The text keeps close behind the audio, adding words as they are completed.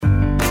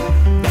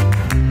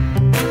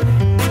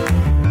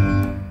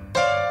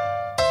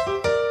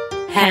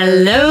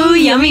Hello,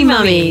 yummy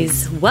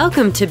mummies.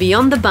 Welcome to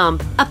Beyond the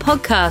Bump, a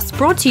podcast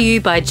brought to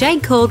you by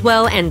Jade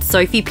Caldwell and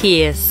Sophie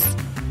Pierce.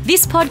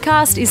 This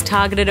podcast is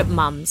targeted at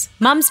mums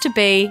to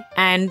be,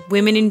 and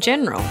women in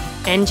general.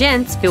 And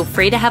gents, feel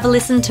free to have a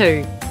listen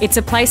too. It's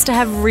a place to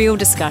have real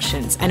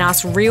discussions and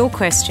ask real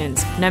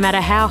questions, no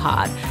matter how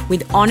hard,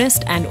 with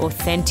honest and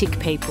authentic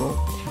people.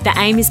 The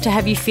aim is to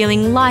have you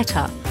feeling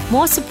lighter,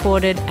 more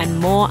supported and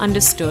more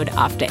understood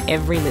after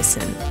every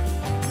listen.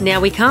 Now,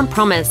 we can't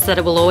promise that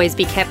it will always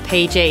be kept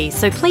PG,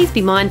 so please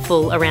be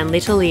mindful around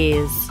little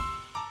ears.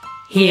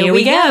 Here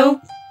we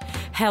go.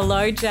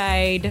 Hello,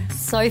 Jade.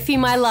 Sophie,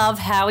 my love,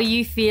 how are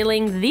you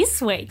feeling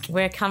this week?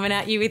 We're coming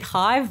at you with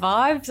high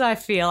vibes, I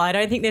feel. I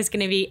don't think there's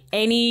going to be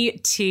any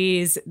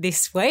tears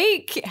this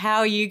week. How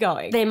are you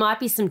going? There might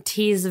be some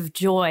tears of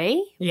joy,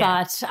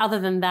 but other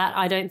than that,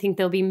 I don't think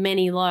there'll be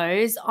many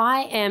lows.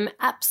 I am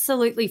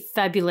absolutely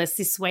fabulous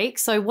this week.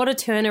 So what a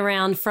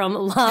turnaround from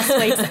last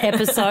week's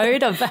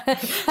episode of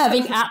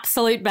having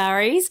absolute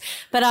Barrys.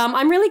 But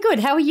I'm really good.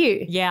 How are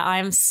you? Yeah,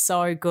 I'm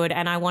so good.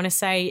 And I want to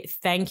say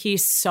thank you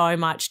so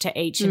much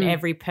to each and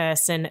every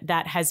person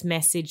that has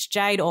messaged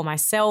Jade or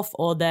myself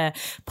or the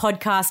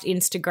podcast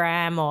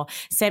Instagram or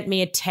sent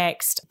me a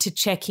text to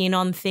check in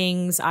on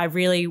things. I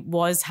really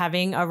was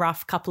having a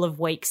rough couple of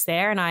weeks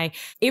there, and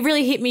it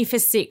really hit me for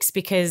six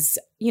because,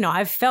 you know,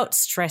 I've felt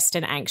stressed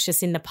and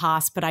anxious in the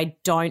past, but I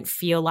don't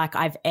feel like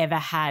I've ever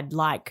had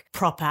like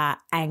proper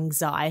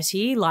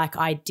anxiety like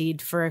I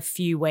did for a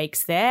few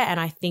weeks there. And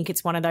I think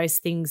it's one of those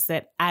things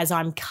that as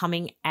I'm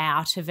coming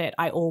out of it,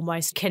 I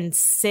almost can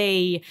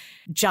see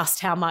just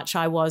how much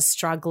I was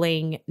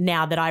struggling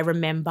now that I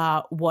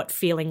remember what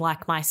feeling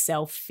like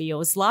myself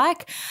feels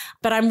like.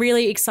 But I'm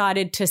really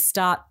excited to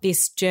start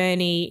this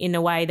journey in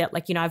a way that,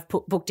 like, you know, I've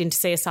booked in to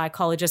see a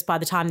psychologist. By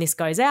the time this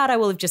goes out, I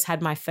will have just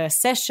had my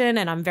first session,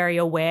 and I'm very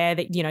aware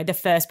that, you know, the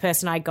first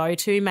person I go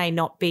to may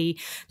not be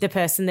the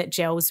person that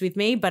gels with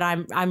me, but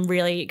I'm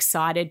really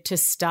excited to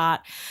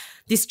start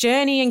this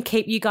journey and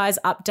keep you guys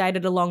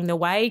updated along the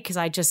way, because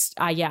I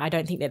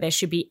don't think that there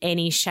should be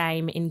any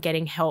shame in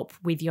getting help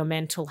with your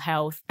mental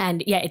health.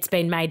 And yeah, it's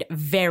been made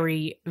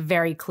very,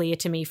 very clear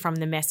to me from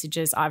the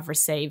messages I've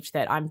received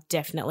that I'm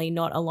definitely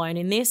not alone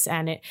in this.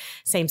 And it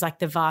seems like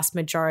the vast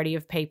majority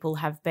of people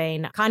have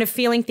been kind of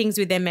feeling things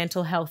with their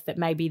mental health that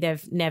maybe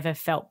they've never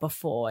felt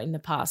before in the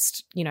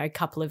past, you know,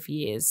 couple of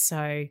years.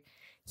 So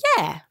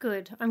yeah.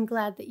 Good. I'm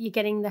glad that you're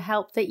getting the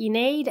help that you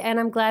need, and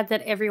I'm glad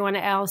that everyone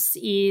else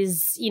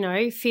is, you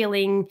know,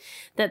 feeling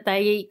that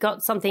they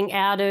got something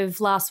out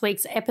of last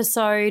week's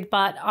episode.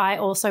 But I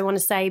also want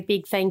to say a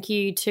big thank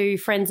you to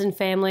friends and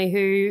family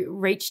who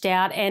reached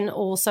out, and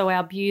also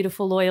our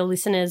beautiful loyal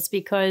listeners,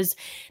 because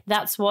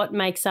that's what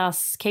makes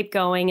us keep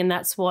going, and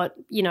that's what,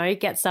 you know,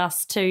 gets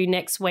us to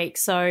next week.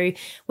 So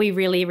we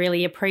really,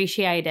 really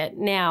appreciate it.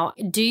 Now,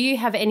 do you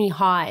have any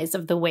highs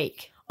of the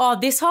week? Oh,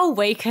 this whole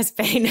week has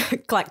been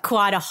like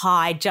quite a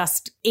high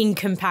just in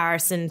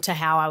comparison to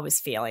how I was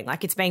feeling.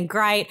 Like, it's been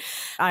great.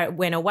 I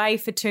went away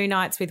for 2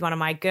 nights with one of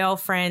my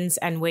girlfriends,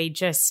 and we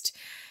just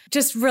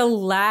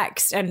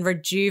relaxed and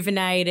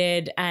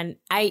rejuvenated and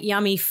ate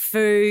yummy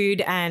food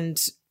and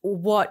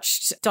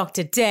watched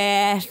Dr.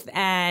 Death,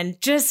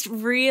 and just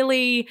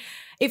really,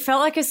 it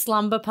felt like a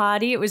slumber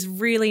party. It was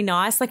really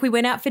nice. Like, we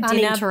went out for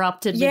dinner.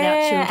 Uninterrupted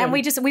without children.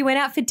 And we went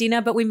out for dinner,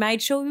 but we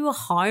made sure we were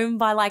home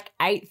by like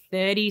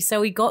 8:30.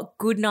 So we got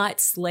good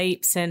night's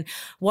sleeps and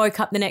woke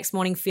up the next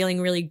morning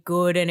feeling really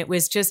good. And it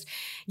was just,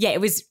 yeah,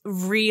 it was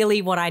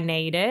really what I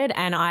needed.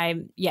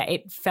 And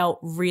it felt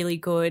really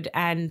good.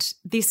 And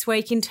this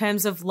week in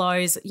terms of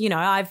lows, you know,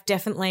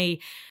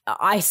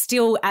 I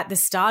still at the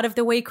start of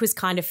the week was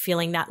kind of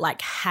feeling that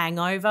like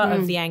hangover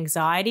of the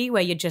anxiety,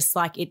 where you're just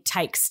like, it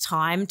takes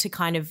time to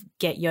kind of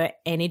get your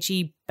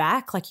energy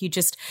back. Like,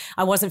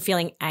 I wasn't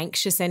feeling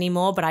anxious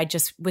anymore, but I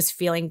just was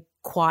feeling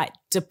quite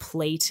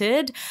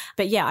depleted.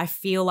 But yeah, I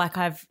feel like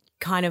I've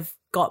kind of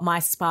got my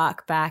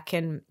spark back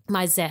and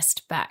my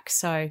zest back.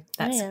 So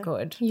that's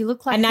good. You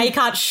look like, and now you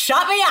can't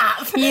shut me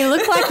up. You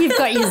look like you've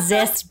got your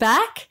zest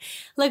back.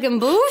 Looking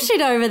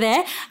bullshit over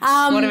there.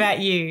 What about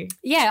you?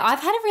 Yeah,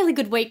 I've had a really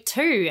good week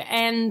too.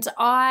 And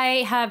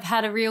I have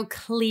had a real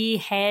clear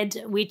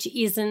head, which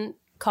isn't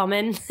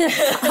common.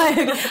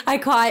 I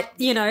quite,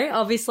 you know,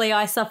 obviously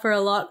I suffer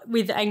a lot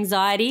with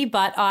anxiety,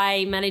 but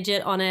I manage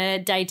it on a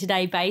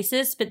day-to-day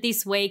basis. But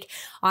this week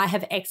I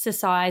have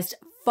exercised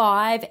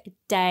 5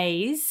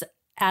 days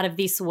out of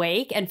this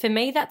week. And for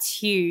me,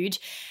 that's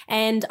huge.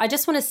 And I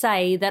just want to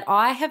say that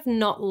I have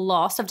not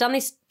lost, I've done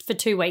this for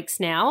 2 weeks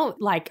now,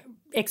 like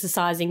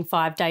exercising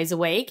 5 days a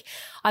week.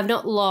 I've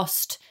not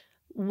lost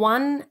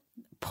 1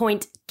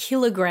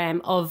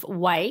 kilogram of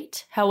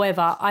weight.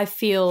 However, I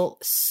feel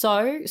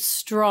so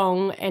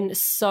strong and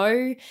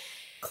so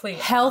clear,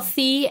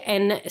 healthy,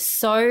 and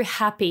so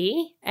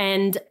happy.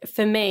 And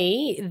for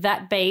me,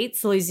 that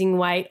beats losing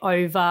weight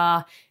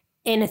over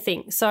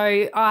anything.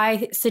 So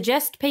I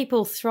suggest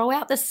people throw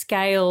out the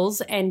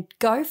scales and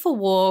go for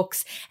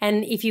walks.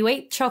 And if you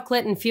eat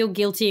chocolate and feel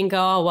guilty and go,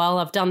 oh, well,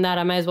 I've done that,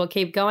 I may as well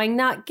keep going.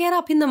 Nah, get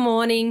up in the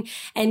morning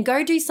and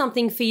go do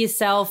something for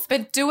yourself.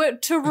 But do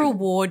it to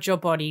reward your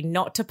body,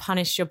 not to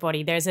punish your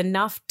body. There's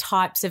enough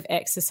types of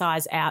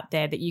exercise out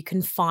there that you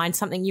can find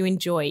something you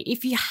enjoy.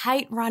 If you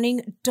hate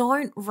running,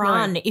 don't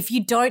run. No. If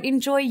you don't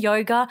enjoy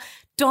yoga,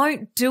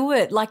 don't do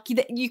it. Like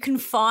you can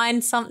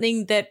find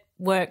something that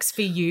works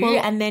for you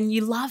and then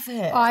you love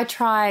it. I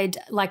tried,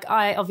 like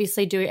I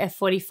obviously do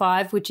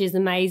F45, which is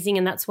amazing,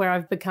 and that's where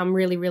I've become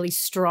really, really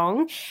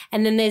strong.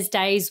 And then there's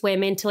days where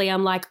mentally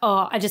I'm like,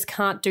 oh, I just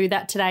can't do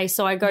that today.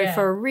 So I go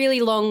for a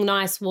really long,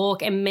 nice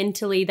walk, and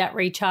mentally that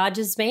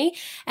recharges me,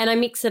 and I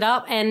mix it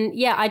up. And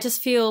yeah, I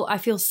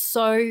feel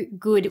so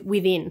good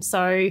within.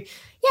 So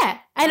yeah.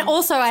 And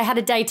also I had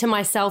a day to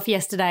myself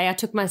yesterday. I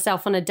took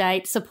myself on a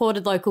date,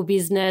 supported local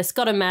business,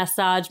 got a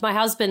massage. My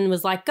husband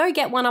was like, go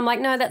get one. I'm like,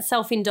 no, that's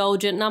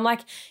self-indulgent. And I'm like,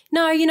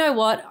 no, you know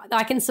what?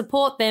 I can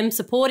support them,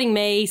 supporting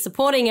me,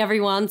 supporting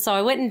everyone. So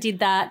I went and did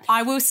that.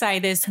 I will say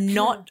there's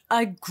not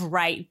a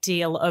great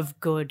deal of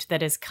good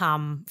that has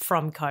come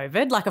from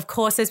COVID. Like, of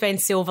course, there's been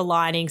silver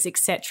linings,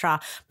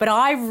 etc. But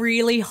I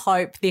really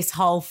hope this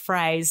whole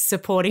phrase,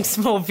 supporting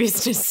small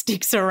business,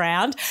 sticks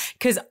around,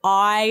 because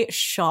I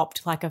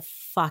shopped like a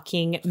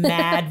fucking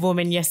mad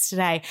woman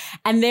yesterday,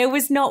 and there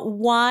was not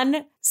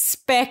one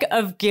speck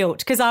of guilt,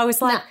 because I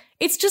was like,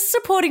 it's just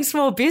supporting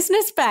small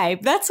business,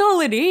 babe. That's all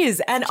it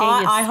is. And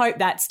I hope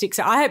that sticks.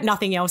 I hope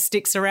nothing else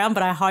sticks around,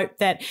 but I hope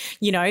that,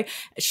 you know,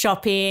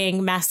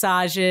 shopping,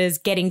 massages,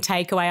 getting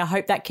takeaway, I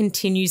hope that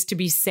continues to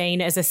be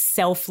seen as a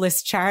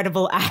selfless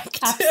charitable act.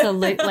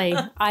 Absolutely.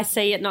 I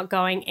see it not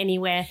going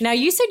anywhere. Now,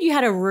 you said you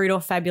had a rude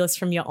or fabulous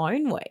from your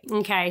own week.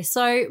 Okay,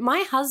 so my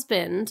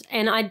husband,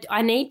 and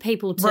I need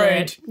people to...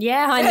 Rude.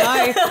 Yeah, I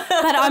know.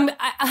 But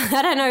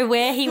I don't know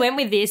where he went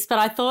with this, but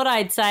I thought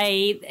I'd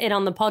say it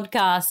on the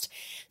podcast.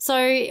 So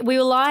we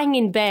were lying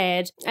in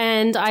bed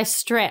and I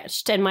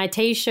stretched and my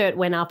T-shirt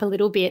went up a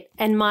little bit,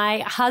 and my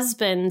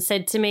husband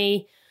said to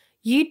me,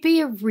 you'd be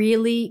a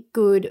really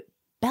good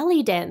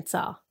belly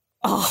dancer.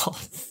 Oh,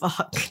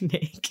 fuck,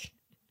 Nick.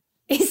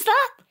 Is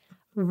that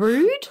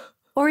rude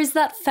or is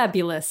that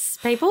fabulous,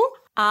 people?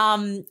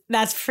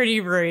 That's pretty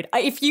rude.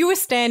 If you were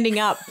standing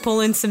up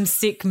pulling some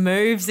sick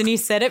moves and you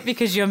said it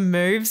because your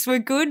moves were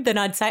good, then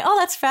I'd say, oh,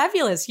 that's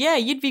fabulous. Yeah,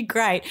 you'd be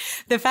great.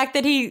 The fact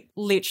that he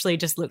literally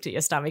just looked at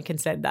your stomach and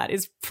said that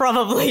is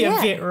probably a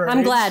bit rude.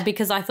 I'm glad,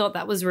 because I thought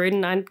that was rude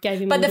and I gave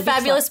him But the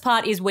fabulous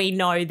part is we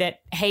know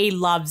that he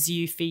loves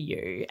you for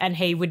you and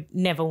he would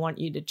never want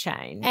you to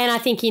change. And I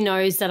think he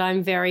knows that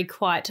I'm very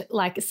quite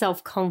like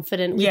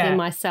self-confident within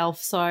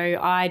myself. So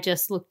I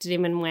just looked at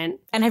him and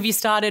went. And have you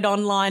started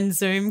online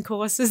Zoom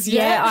courses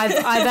yet? Yeah,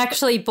 I've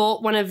actually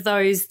bought one of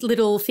those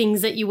little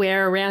things that you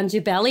wear around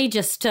your belly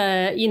just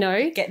to, you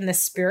know. Get in the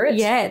spirit.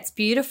 Yeah, it's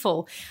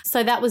beautiful.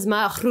 So that was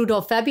my rude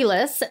or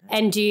fabulous.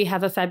 And do you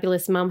have a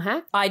fabulous mum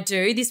hack? I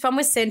do. This one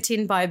was sent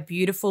in by a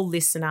beautiful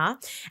listener.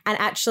 And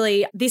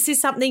actually, this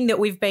is something that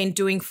we've been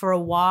doing for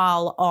a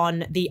while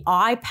on the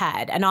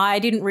iPad. And I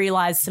didn't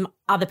realise some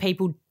other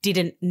people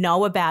didn't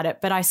know about it,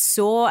 but I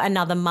saw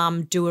another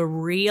mum do a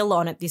reel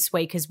on it this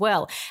week as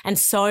well. And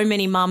so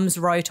many mums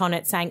wrote on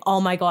it saying,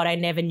 oh my God, I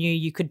never knew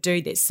you could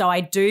do this. So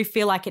I do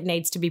feel like it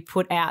needs to be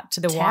put out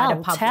to the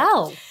wider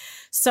public.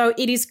 So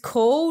it is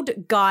called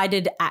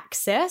Guided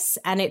Access,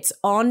 and it's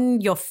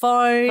on your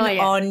phone,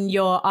 on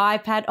your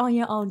iPad. Oh,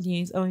 yeah, old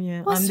news. Oh,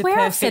 yeah. I swear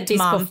I've said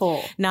this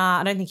before.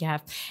 Nah, I don't think you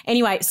have.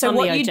 Anyway, so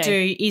what you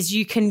do is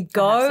you can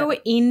go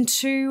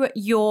into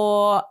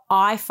your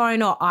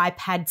iPhone or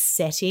iPad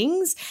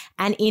settings,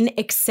 and in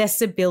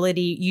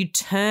accessibility, you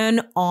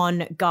turn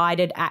on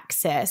Guided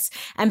Access,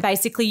 and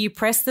basically you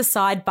press the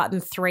side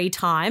button 3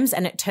 times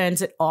and it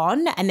turns it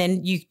on, and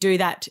then you do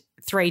that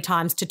 3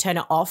 times to turn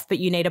it off, but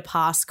you need a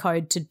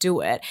passcode to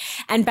do it.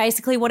 And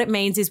basically what it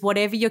means is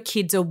whatever your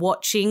kids are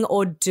watching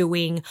or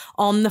doing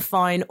on the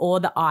phone or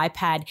the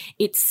iPad,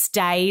 it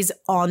stays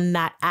on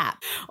that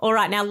app. All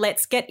right, now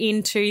let's get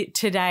into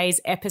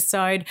today's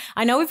episode.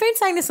 I know we've been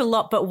saying this a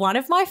lot, but one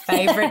of my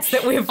favorites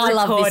that we've recorded.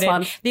 I love this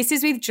one. This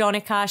is with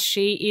Jonica.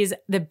 She is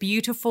the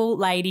beautiful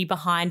lady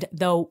behind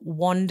the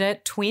Wonder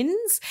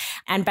Twins.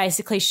 And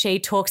basically she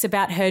talks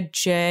about her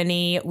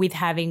journey with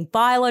having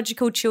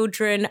biological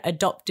children,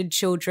 adopted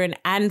children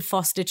and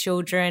foster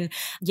children.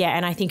 Yeah,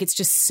 and I think it's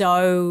just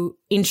so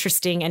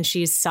interesting and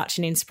she is such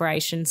an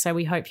inspiration. So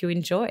we hope you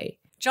enjoy.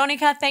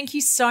 Jonica, thank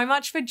you so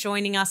much for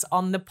joining us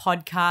on the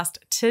podcast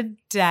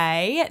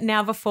today.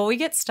 Now, before we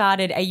get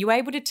started, are you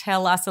able to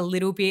tell us a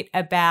little bit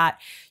about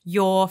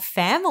your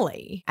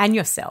family and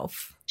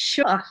yourself?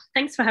 Sure.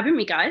 Thanks for having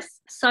me, guys.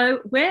 So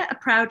we're a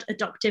proud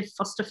adoptive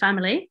foster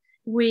family.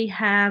 We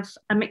have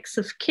a mix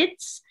of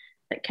kids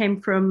that came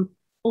from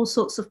all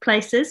sorts of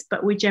places,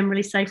 but we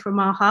generally say from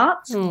our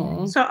hearts.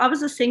 So I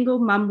was a single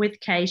mum with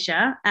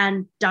Kasia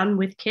and done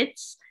with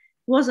kids.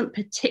 Wasn't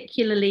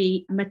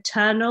particularly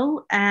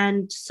maternal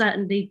and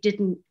certainly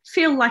didn't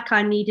feel like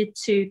I needed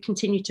to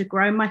continue to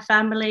grow my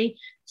family.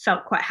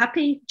 felt quite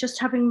happy just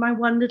having my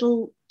one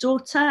little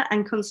daughter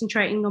and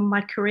concentrating on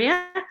my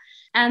career.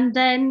 And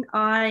then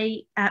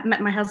I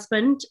met my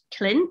husband,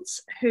 Clint,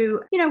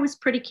 who, was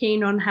pretty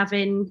keen on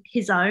having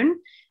his own.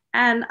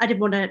 And I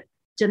didn't want to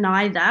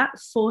deny that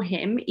for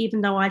him,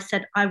 even though I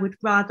said I would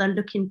rather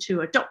look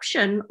into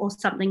adoption or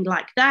something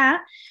like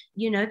that.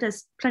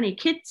 There's plenty of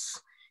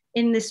kids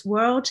in this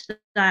world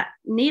that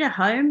need a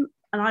home,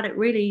 and I don't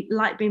really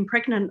like being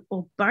pregnant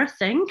or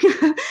birthing.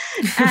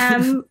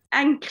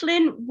 And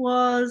Clint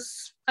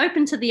was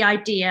open to the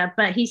idea,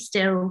 but he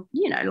still,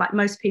 like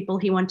most people,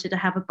 he wanted to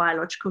have a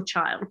biological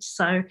child.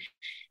 So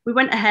we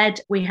went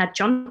ahead, we had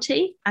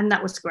Jonty, and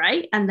that was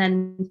great. And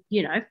then,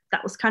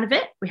 that was kind of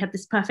it. We had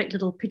this perfect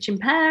little pigeon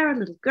pair, a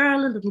little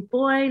girl, a little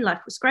boy.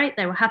 Life was great.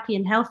 They were happy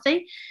and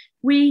healthy.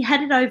 We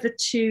headed over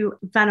to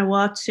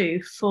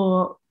Vanuatu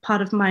for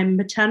part of my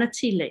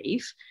maternity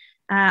leave.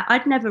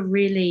 I'd never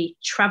really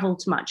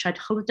traveled much. I'd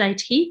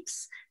holidayed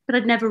heaps, but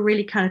I'd never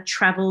really kind of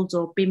traveled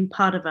or been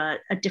part of a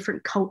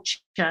different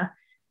culture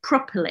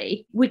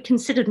properly. We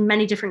considered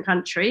many different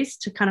countries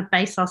to kind of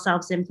base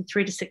ourselves in for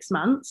 3 to 6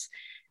 months.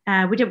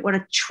 We didn't want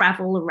to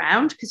travel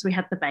around because we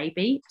had the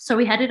baby. So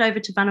we headed over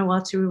to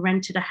Vanuatu. We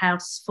rented a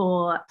house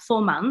for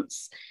 4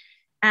 months.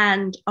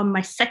 And on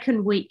my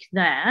second week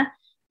there,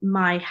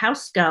 my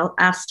house girl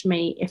asked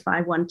me if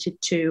I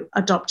wanted to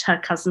adopt her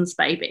cousin's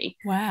baby.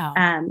 Wow.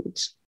 And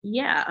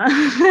yeah,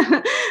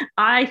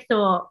 I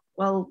thought,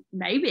 well,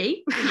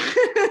 maybe.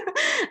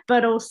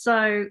 But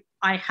also,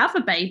 I have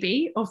a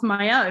baby of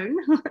my own.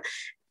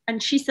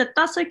 And she said,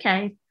 that's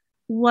okay.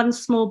 1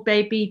 small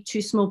baby,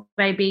 2 small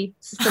baby,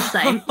 it's the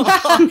same.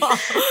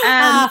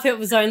 If it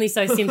was only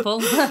so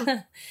simple.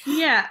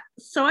 Yeah.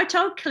 So I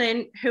told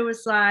Clint, who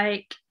was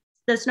like,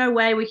 there's no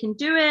way we can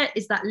do it.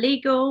 Is that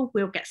legal?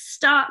 We'll get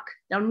stuck.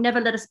 They'll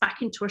never let us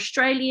back into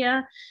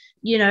Australia.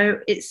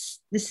 This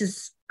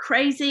is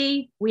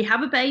crazy. We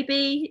have a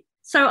baby.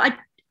 So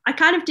I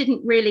kind of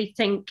didn't really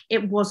think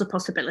it was a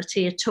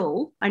possibility at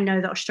all. I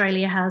know that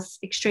Australia has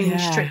extremely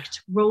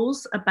strict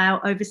rules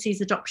about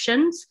overseas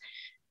adoptions.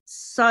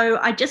 So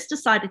I just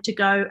decided to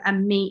go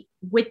and meet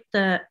with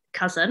the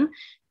cousin,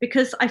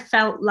 because I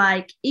felt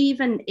like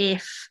even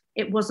if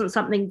it wasn't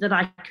something that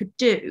I could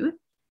do,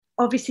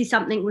 obviously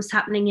something was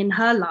happening in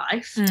her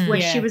life where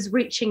she was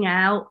reaching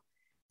out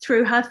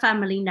through her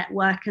family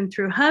network and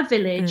through her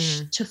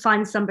village to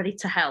find somebody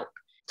to help.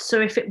 So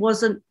if it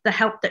wasn't the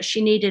help that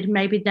she needed,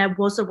 maybe there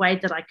was a way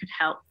that I could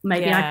help.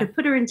 Maybe I could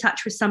put her in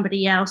touch with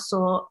somebody else,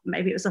 or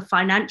maybe it was a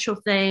financial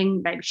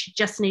thing. Maybe she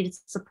just needed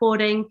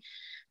supporting.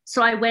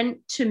 So I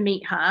went to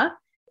meet her,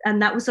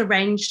 and that was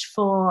arranged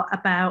for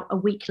about a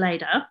week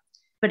later.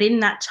 But in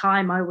that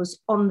time, I was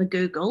on the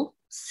Google,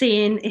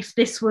 seeing if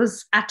this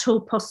was at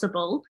all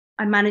possible.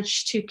 I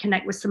managed to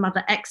connect with some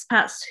other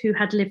expats who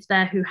had lived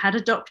there, who had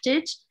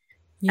adopted.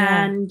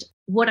 Yeah. And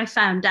what I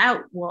found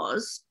out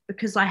was,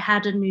 because I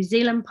had a New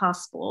Zealand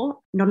passport,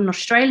 not an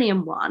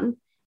Australian one,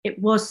 it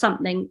was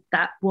something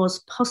that was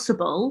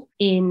possible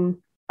in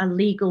a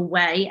legal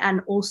way,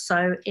 and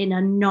also in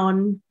a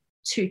non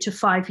 2 to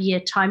 5 year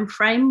time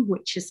frame,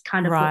 which is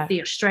kind of what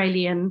the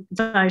Australian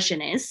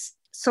version is.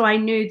 So I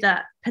knew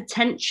that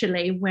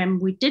potentially when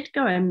we did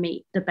go and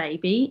meet the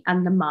baby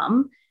and the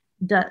mum,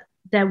 that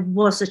there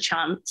was a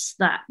chance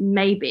that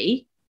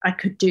maybe I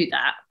could do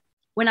that.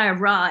 When I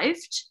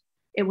arrived,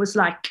 it was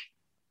like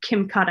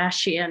Kim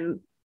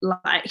Kardashian,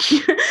 like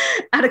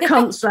at a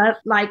concert.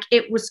 Like,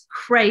 it was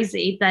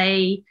crazy.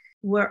 They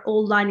were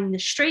all lining the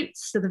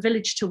streets of the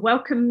village to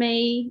welcome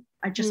me.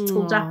 I just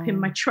pulled up in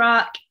my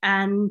truck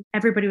and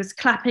everybody was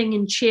clapping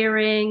and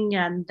cheering.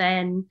 And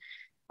then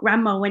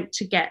grandma went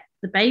to get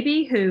the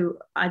baby, who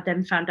I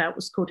then found out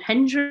was called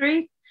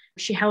Henry.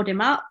 She held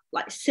him up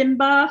like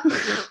Simba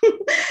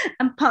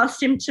and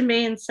passed him to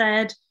me and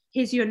said,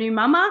 here's your new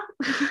mama.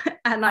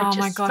 And I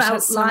just felt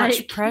that's so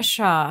much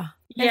pressure.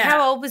 And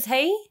how old was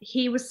he?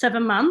 He was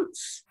 7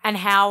 months. And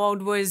how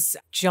old was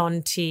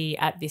Jonty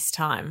at this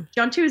time?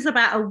 Jonty was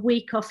about a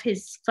week off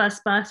his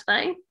first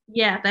birthday.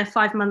 Yeah, they're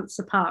 5 months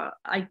apart.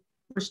 I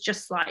was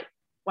just like,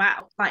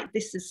 wow, like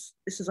this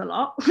is a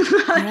lot.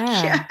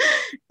 Yeah.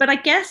 But I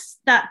guess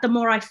that the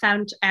more I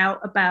found out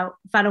about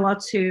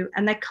Vanuatu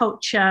and their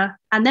culture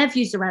and their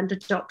views around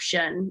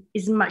adoption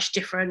is much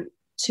different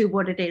to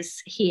what it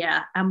is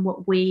here and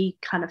what we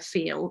kind of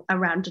feel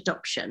around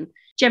adoption.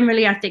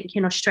 Generally, I think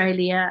in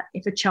Australia,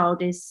 if a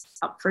child is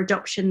up for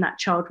adoption, that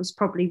child was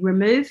probably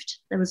removed.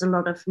 There was a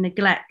lot of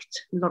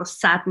neglect, a lot of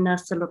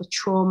sadness, a lot of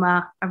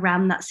trauma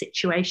around that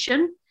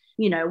situation.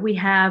 We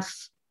have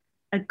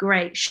a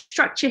great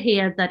structure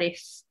here that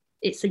if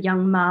it's a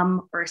young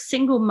mum or a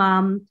single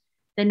mum,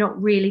 they're not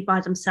really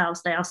by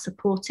themselves, they are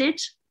supported.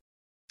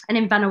 And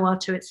in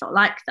Vanuatu, it's not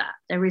like that.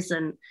 There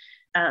isn't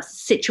a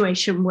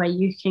situation where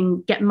you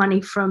can get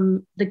money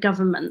from the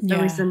government.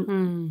 There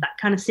isn't that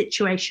kind of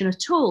situation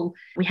at all.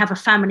 We have a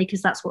family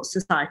because that's what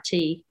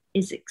society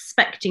is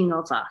expecting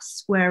of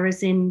us.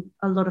 Whereas in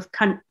a lot of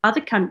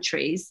other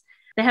countries,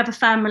 they have a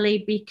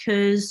family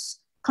because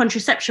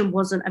contraception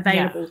wasn't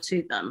available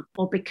to them,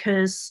 or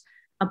because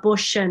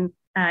abortion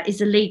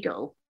is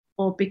illegal,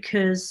 or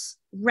because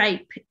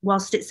rape,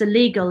 whilst it's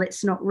illegal,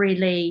 it's not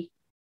really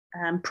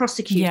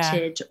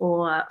prosecuted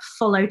or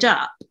followed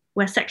up,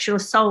 where sexual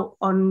assault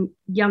on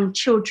young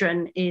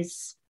children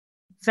is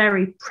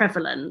very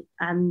prevalent.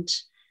 And,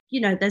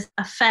 there's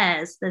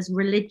affairs, there's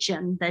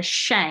religion, there's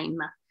shame.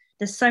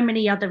 There's so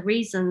many other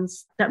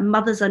reasons that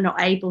mothers are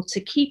not able to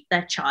keep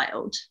their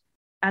child.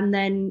 And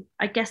then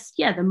I guess,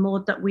 the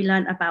more that we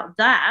learn about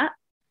that,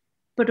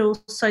 but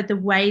also the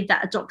way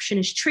that adoption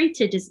is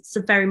treated is it's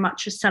very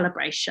much a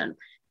celebration,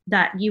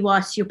 that you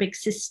ask your big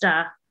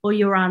sister or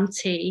your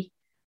auntie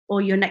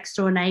or your next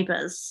door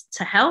neighbours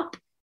to help.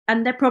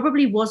 And there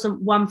probably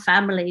wasn't one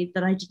family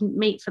that I didn't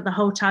meet for the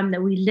whole time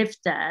that we lived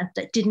there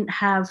that didn't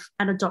have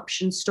an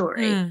adoption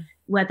story,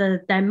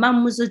 whether their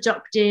mum was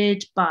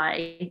adopted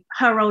by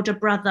her older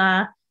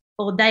brother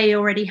or they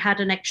already had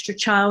an extra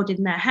child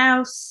in their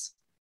house.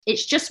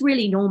 It's just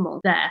really normal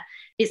there.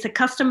 It's a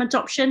custom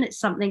adoption. It's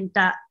something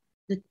that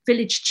the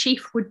village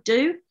chief would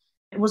do.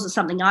 It wasn't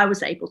something I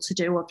was able to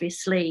do,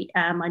 obviously.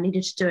 I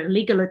needed to do a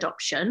legal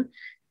adoption.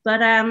 But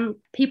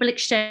people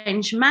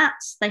exchange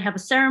mats, they have a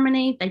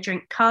ceremony, they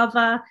drink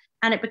kava,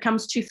 and it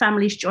becomes two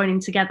families joining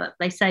together.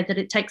 They say that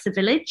it takes a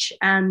village,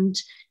 and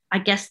I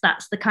guess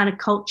that's the kind of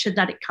culture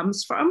that it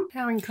comes from.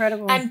 How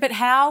incredible. But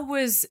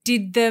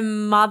did the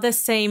mother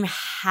seem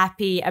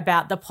happy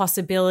about the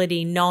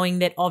possibility, knowing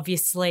that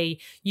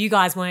obviously you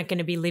guys weren't going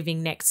to be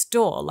living next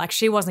door? Like,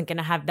 she wasn't going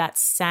to have that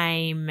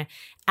same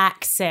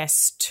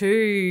access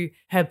to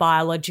her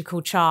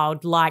biological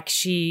child like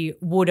she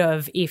would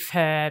have if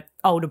her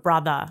older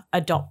brother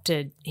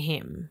adopted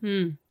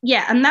him.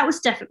 Yeah, and that was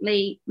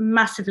definitely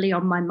massively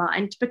on my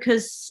mind,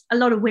 because a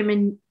lot of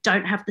women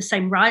don't have the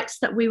same rights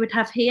that we would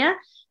have here.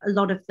 A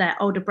lot of their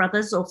older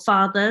brothers or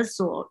fathers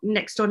or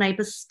next door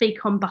neighbours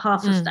speak on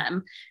behalf of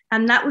them.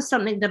 And that was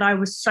something that I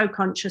was so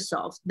conscious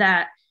of,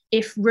 that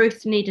if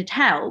Ruth needed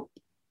help,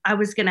 I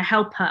was going to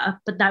help her,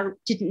 but that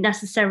didn't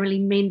necessarily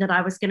mean that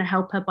I was going to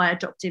help her by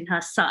adopting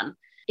her son.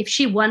 If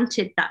she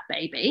wanted that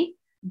baby,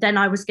 then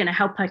I was going to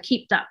help her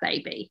keep that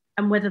baby.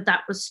 And whether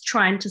that was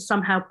trying to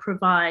somehow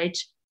provide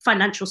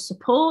financial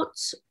support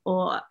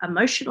or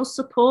emotional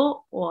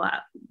support or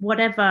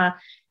whatever,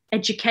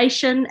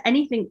 education,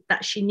 anything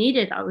that she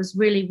needed, I was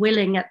really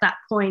willing at that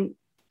point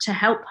to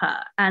help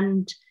her.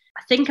 And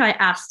I think I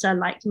asked her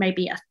like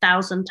maybe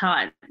 1,000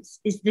 times,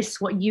 is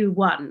this what you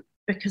want?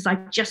 Because I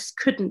just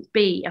couldn't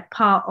be a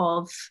part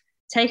of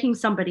taking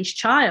somebody's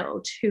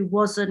child who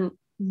wasn't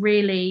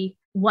really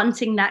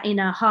wanting that in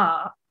her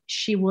heart.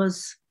 She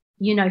was,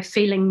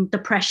 feeling the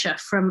pressure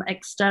from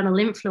external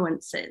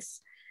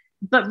influences.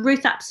 But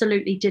Ruth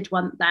absolutely did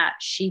want that.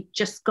 She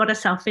just got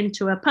herself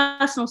into a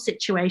personal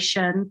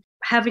situation,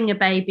 having a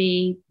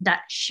baby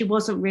that she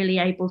wasn't really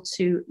able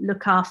to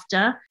look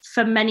after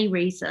for many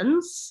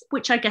reasons,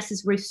 which I guess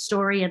is Ruth's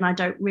story, and I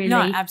don't really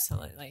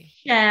absolutely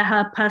share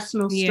her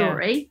personal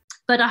story.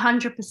 But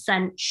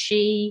 100%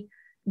 she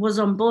was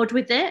on board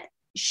with it.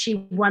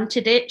 She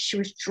wanted it. She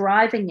was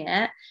driving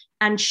it.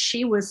 And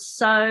she was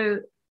so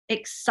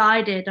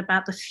excited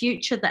about the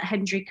future that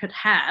Hendry could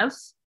have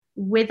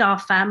with our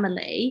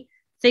family,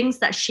 things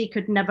that she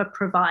could never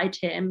provide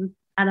him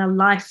and a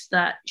life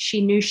that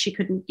she knew she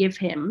couldn't give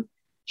him.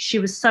 She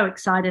was so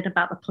excited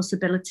about the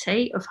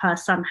possibility of her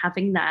son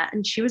having that.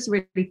 And she was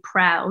really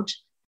proud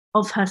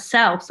of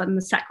herself and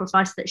the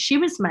sacrifice that she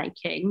was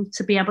making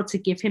to be able to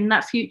give him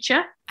that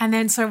future. And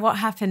then, so what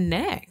happened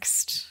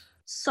next?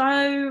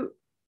 So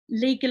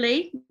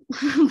legally,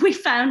 we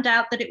found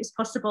out that it was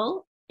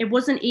possible. It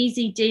wasn't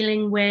easy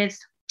dealing with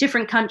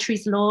different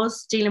countries'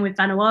 laws, dealing with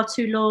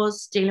Vanuatu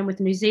laws, dealing with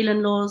New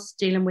Zealand laws,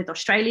 dealing with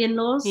Australian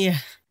laws. Yeah.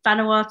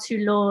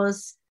 Vanuatu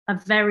laws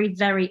are very,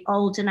 very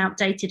old and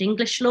outdated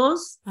English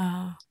laws.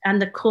 Oh.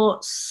 And the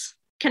courts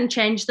can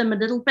change them a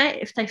little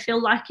bit if they feel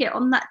like it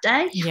on that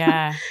day.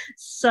 Yeah.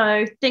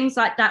 So things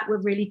like that were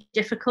really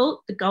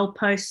difficult. The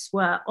goalposts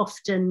were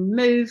often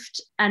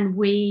moved, and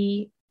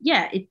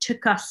it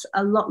took us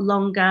a lot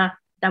longer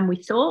than we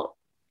thought.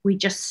 We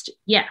just,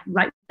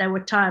 there were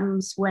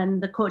times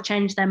when the court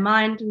changed their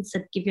mind and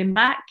said, give him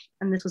back.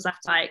 And this was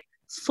after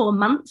 4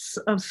 months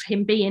of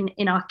him being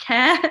in our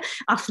care,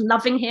 us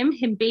loving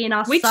him being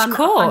our son.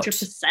 Court?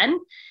 100%.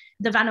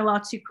 The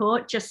Vanuatu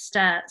court just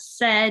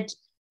said,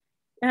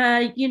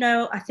 I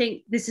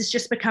think this is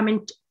just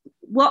becoming,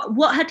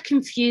 what had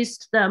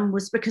confused them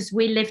was because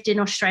we lived in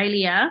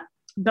Australia,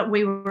 but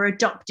we were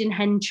adopting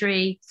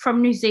Hendry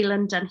from New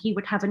Zealand and he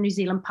would have a New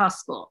Zealand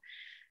passport.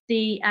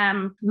 The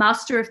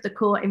master of the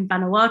court in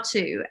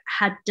Vanuatu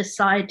had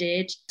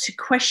decided to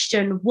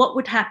question what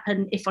would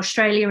happen if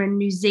Australia and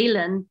New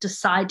Zealand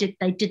decided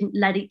they didn't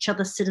let each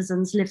other's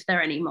citizens live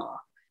there anymore,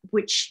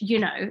 which,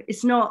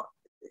 is not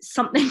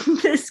something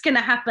that's going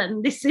to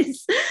happen. This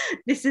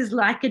is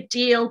like a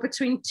deal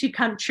between two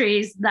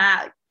countries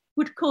that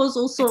would cause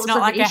all sorts It's not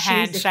of like issues. a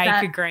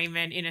handshake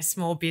agreement in a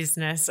small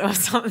business or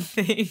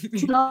something.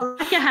 It's not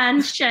like a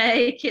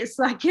handshake. It's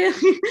like,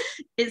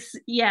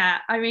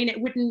 I mean,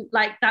 it wouldn't,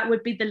 like, that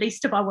would be the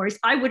least of our worries.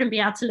 I wouldn't be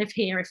able to live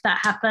here if that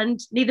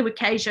happened. Neither would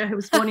Kasia, who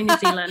was born in New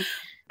Zealand.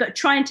 But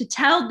trying to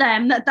tell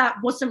them that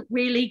wasn't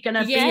really going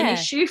to be an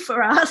issue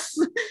for us.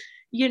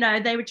 You know,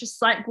 they were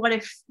just like, what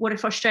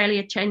if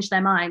Australia changed their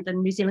mind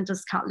and New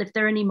Zealanders can't live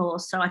there anymore?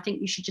 So I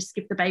think you should just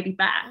give the baby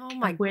back. Oh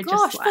my gosh,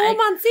 just like, 4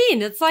 months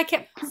in. It's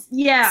like,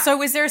 yeah. So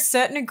was there a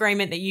certain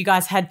agreement that you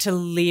guys had to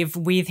live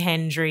with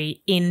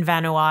Hendry in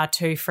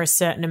Vanuatu for a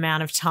certain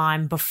amount of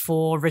time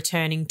before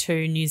returning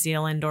to New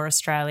Zealand or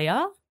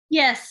Australia?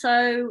 Yeah,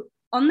 so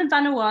on the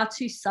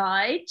Vanuatu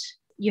side,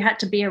 you had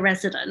to be a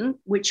resident,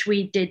 which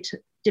we did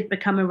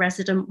become a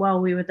resident while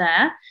we were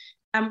there.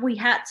 And we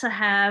had to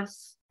have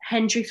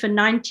Hendry for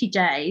 90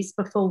 days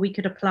before we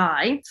could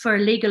apply for a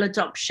legal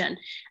adoption.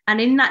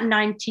 And in that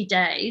 90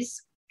 days,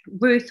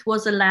 Ruth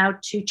was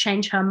allowed to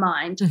change her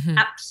mind.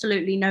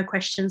 Absolutely no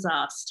questions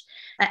asked.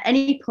 At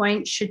any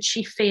point, should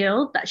she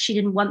feel that she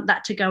didn't want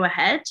that to go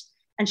ahead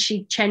and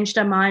she changed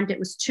her mind, it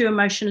was too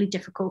emotionally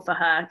difficult for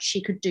her,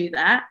 she could do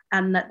that,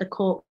 and that the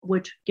court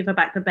would give her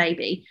back the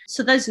baby.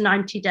 So those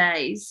 90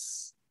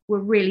 days were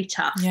really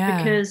tough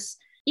because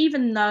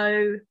even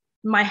though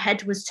my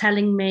head was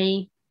telling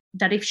me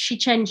that if she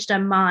changed her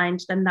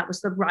mind, then that was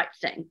the right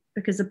thing,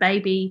 because a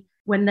baby,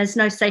 when there's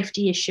no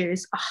safety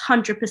issues,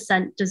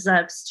 100%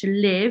 deserves to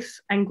live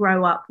and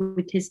grow up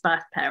with his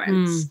birth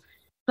parents.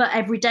 But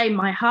every day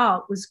my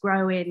heart was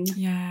growing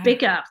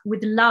bigger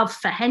with love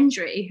for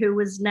Hendry, who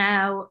was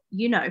now,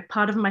 you know,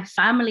 part of my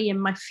family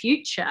and my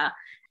future.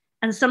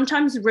 And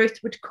sometimes Ruth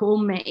would call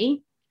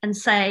me and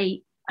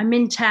say, I'm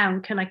in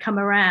town, can I come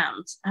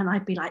around? And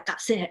I'd be like,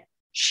 that's it.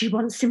 She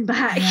wants him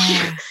back.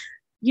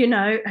 You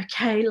know,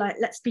 okay, like,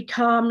 let's be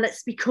calm,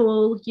 let's be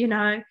cool, you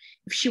know.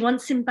 If she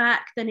wants him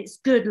back, then it's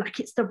good, like,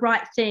 it's the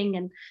right thing.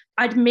 And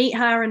I'd meet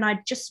her and I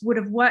just would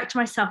have worked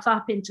myself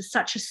up into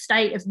such a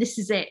state of, this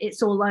is it,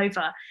 it's all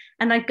over.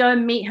 And I'd go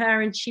and meet her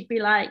and she'd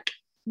be like,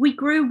 we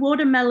grew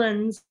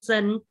watermelons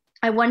and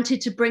I wanted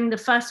to bring the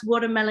first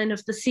watermelon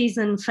of the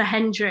season for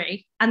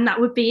Hendry. And that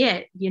would be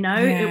it, you know.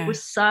 It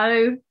was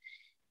so...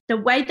 The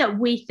way that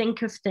we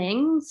think of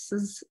things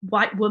as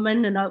white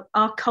women and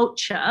our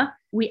culture,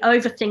 we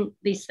overthink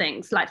these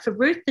things. Like for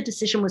Ruth, the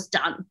decision was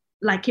done.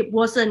 Like it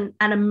wasn't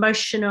an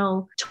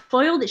emotional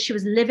toil that she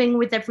was living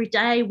with every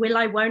day. Will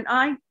I, won't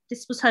I?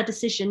 This was her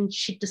decision.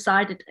 She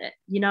decided it.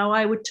 You know,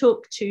 I would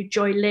talk to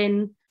Joy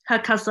Lynn, her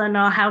cousin,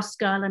 our house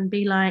girl, and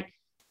be like,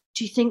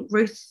 do you think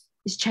Ruth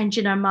is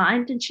changing her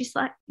mind? And she's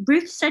like,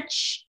 Ruth said,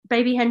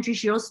 baby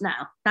Hendry's yours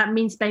now. That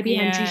means baby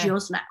Hendry's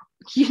yours now.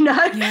 You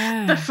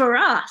know, but for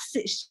us,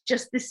 it's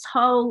just this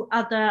whole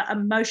other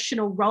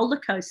emotional roller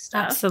coaster.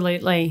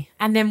 Absolutely.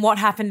 And then what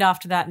happened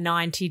after that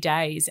 90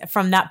 days?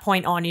 From that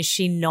point on, is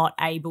she not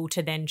able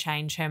to then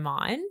change her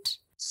mind?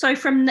 So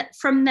from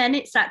then,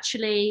 it's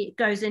actually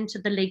goes into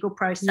the legal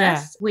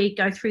process. We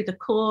go through the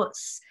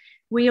courts.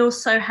 We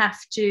also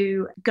have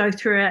to go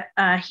through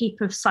a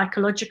heap of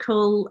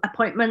psychological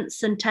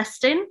appointments and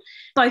testing,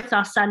 both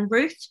us and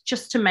Ruth,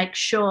 just to make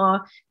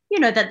sure, you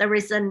know, that there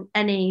isn't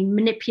any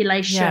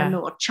manipulation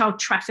or child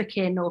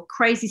trafficking or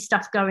crazy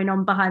stuff going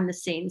on behind the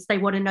scenes. They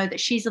want to know that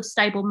she's of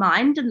stable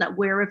mind and that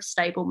we're of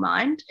stable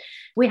mind.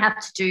 We have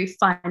to do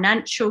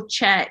financial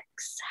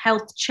checks,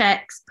 health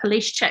checks,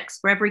 police checks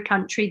for every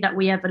country that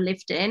we ever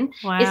lived in.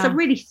 Wow. It's a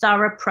really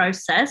thorough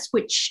process,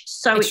 which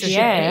it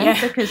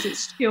should be, because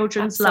it's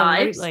children's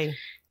lives.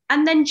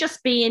 And then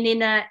just being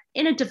in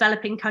a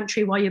developing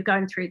country while you're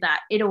going through that,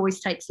 it always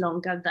takes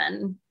longer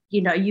than,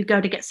 you know, you go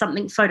to get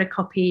something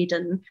photocopied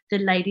and the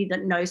lady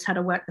that knows how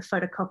to work the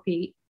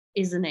photocopy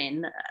isn't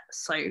in,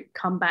 so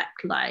come back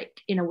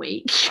like in a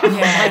week.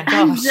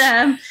 And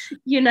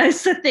you know,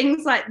 so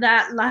things like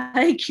that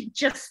like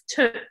just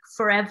took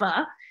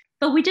forever.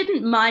 But we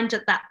didn't mind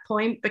at that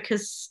point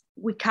because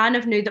we kind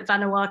of knew that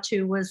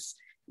Vanuatu was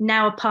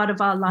now a part of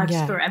our lives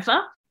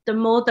forever. The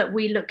more that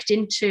we looked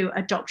into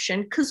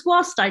adoption, because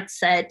whilst I'd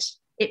said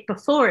it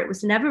before, it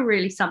was never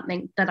really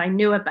something that I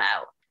knew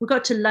about. We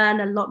got to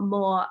learn a lot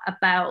more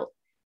about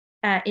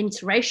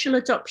interracial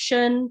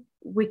adoption.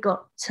 We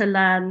got to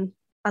learn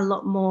a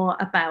lot more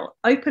about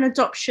open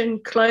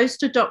adoption,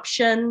 closed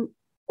adoption,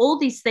 all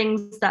these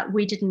things that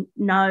we didn't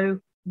know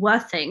were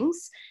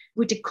things.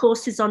 We did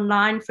courses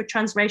online for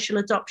transracial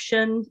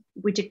adoption.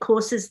 We did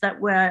courses that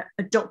were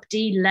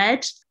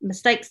adoptee-led,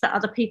 mistakes that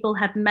other people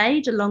had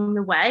made along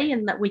the way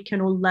and that we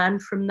can all learn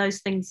from those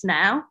things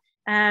now.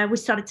 We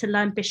started to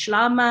learn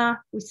Bislama.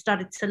 We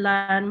started to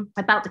learn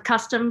about the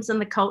customs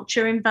and the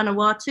culture in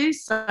Vanuatu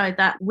so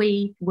that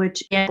we would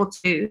be able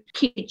to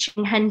keep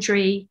teaching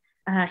Hendry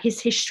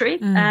his history.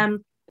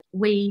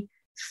 We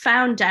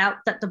found out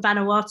that the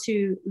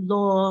Vanuatu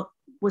law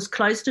was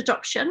closed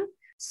adoption,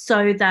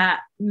 so that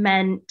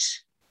meant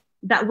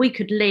that we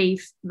could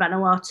leave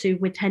Vanuatu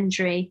with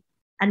Hendry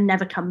and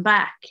never come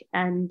back,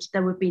 and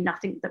there would be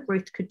nothing that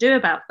Ruth could do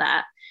about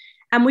that.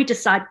 And we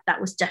decided that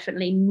was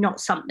definitely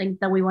not something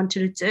that we wanted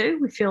to do.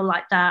 We feel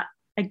like that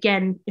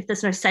again, if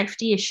there's no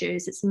safety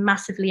issues, it's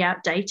massively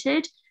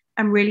outdated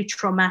and really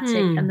traumatic,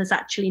 and there's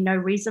actually no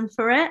reason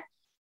for it.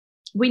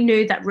 We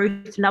knew that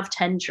Ruth loved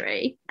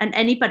Hendry, and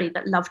anybody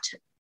that loved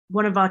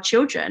one of our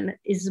children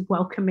is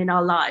welcome in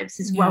our lives,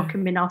 is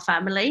welcome in our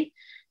family.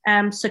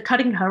 So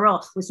cutting her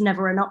off was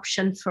never an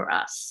option for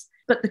us.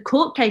 But the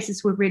court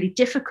cases were really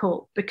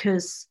difficult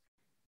because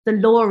the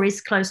law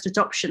is closed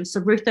adoption. So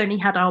Ruth only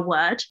had our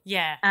word.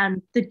 Yeah.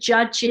 And the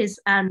judges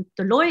and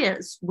the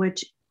lawyers would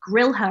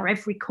grill her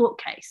every court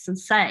case and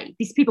say,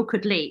 these people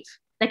could leave.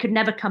 They could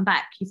never come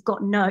back. You've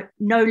got no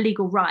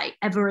legal right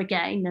ever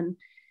again. And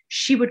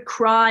she would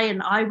cry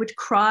and I would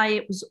cry.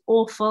 It was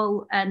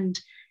awful. And,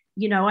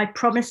 you know, I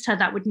promised her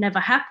that would never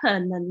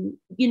happen. And,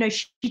 you know,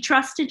 she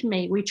trusted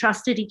me. We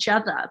trusted each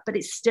other, but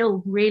it's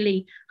still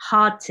really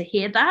hard to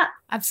hear that.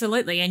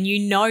 Absolutely. And you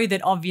know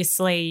that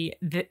obviously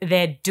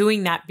they're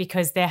doing that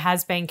because there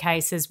has been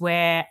cases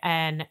where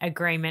an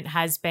agreement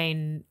has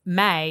been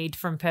made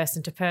from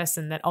person to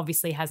person that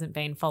obviously hasn't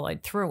been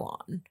followed through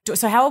on.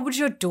 So how old was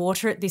your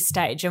daughter at this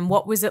stage, and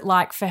what was it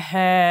like for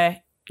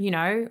her, you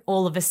know,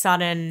 all of a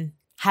sudden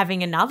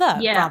having another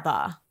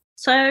brother?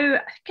 So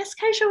I guess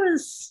Keisha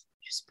was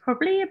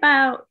probably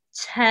about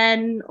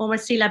 10,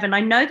 almost 11. I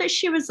know that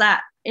she was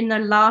in the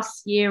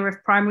last year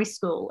of primary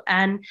school,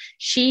 and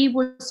she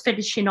was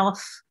finishing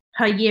off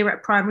her year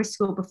at primary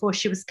school before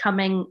she was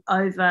coming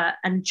over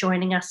and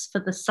joining us for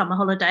the summer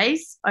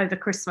holidays over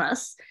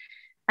Christmas.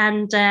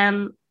 And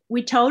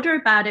we told her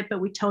about it,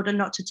 but we told her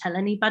not to tell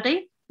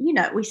anybody. You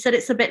know, we said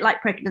it's a bit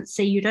like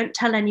pregnancy. You don't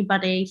tell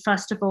anybody,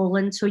 first of all,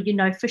 until you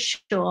know for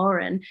sure.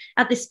 And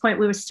at this point,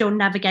 we were still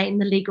navigating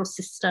the legal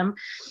system.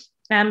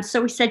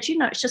 So we said, you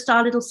know, it's just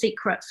our little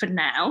secret for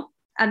now.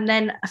 And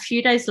then a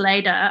few days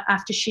later,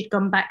 after she'd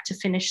gone back to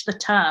finish the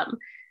term,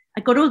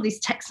 I got all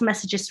these text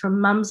messages from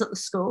mums at the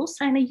school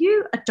saying, are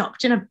you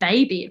adopting a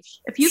baby?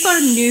 Have you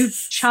got a new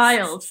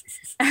child?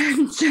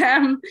 And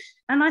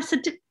I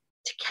said, did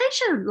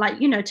Keisha, like,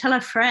 you know, tell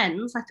her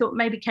friends? I thought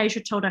maybe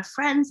Keisha told her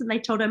friends and they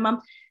told her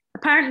mum.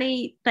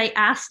 Apparently, they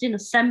asked in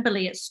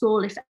assembly at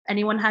school if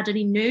anyone had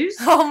any news.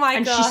 Oh, my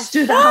God. gosh. And she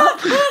stood up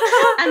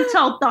and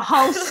told the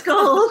whole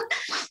school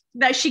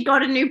that she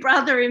got a new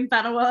brother in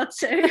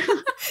Vanuatu.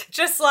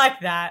 Just like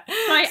that.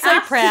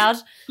 So proud.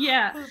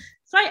 Yeah.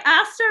 So I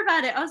asked her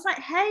about it. I was like,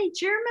 hey,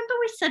 do you remember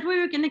we said we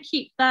were going to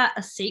keep that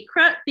a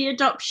secret, the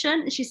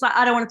adoption? And she's like,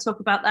 I don't want to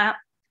talk about that.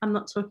 I'm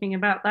not talking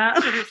about that.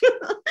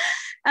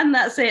 And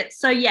that's it.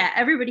 So, yeah,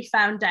 everybody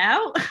found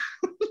out.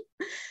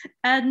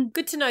 And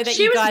good to know that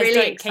you guys really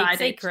don't excited.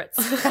 keep secrets.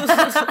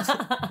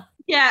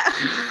 Yeah.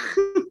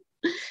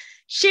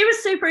 She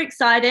was super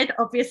excited,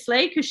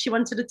 obviously, because she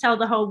wanted to tell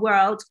the whole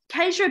world.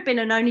 Keisha had been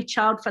an only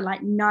child for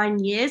like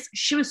 9 years.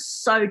 She was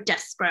so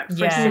desperate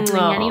for a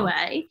sibling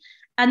anyway.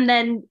 And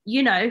then,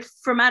 you know,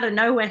 from out of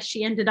nowhere,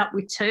 she ended up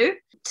with 2.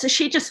 So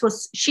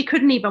she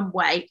couldn't even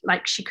wait.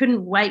 Like, she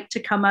couldn't wait to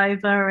come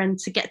over and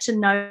to get to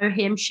know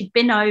him. She'd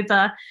been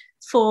over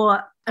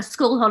for a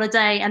school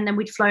holiday, and then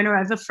we'd flown her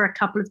over for a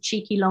couple of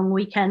cheeky long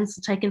weekends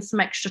and taken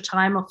some extra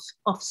time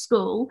off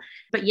school.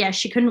 But yeah,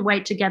 she couldn't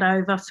wait to get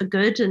over for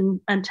good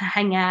and to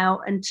hang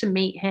out and to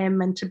meet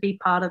him and to be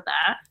part of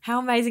that. How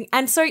amazing.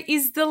 And so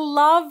is the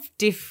love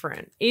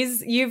different?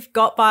 You've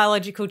got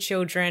biological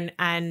children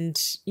and,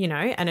 you know,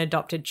 an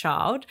adopted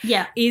child.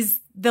 Yeah. Is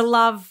the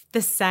love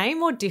the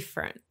same or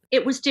different?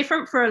 It was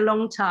different for a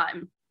long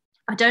time.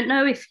 I don't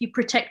know if you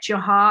protect your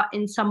heart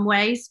in some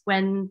ways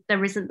when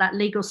there isn't that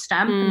legal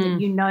stamp and that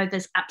you know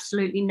there's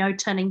absolutely no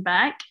turning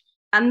back.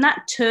 And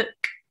that took,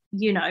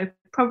 you know,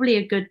 probably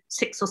a good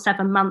 6 or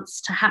 7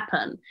 months to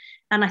happen.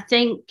 And I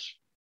think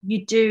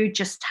you do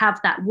just have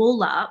that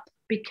wall up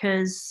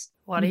because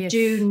you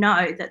do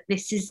know that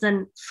this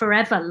isn't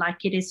forever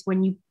like it is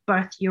when you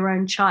birth your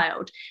own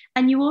child.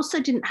 And you also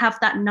didn't have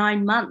that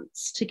 9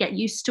 months to get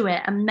used to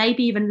it, and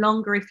maybe even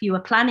longer if you were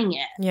planning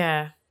it.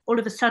 Yeah. All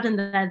of a sudden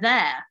they're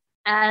there.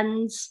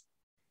 And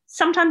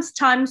sometimes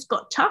times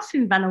got tough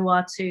in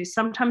Vanuatu.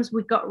 Sometimes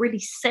we got really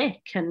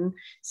sick, and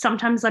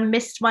sometimes I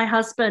missed my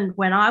husband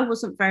when I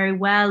wasn't very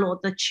well,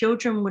 or the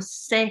children were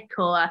sick,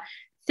 or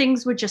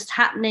things were just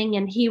happening,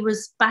 and he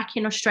was back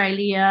in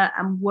Australia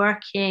and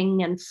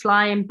working and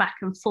flying back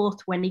and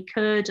forth when he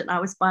could, and I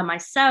was by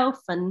myself.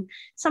 And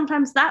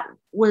sometimes that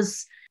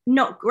was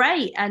not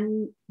great.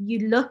 And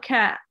you look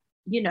at,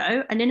 you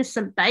know, an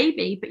innocent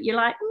baby, but you're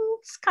like,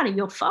 it's kind of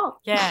your fault.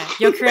 Yeah,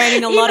 you're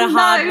creating a lot of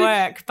hard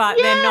work, but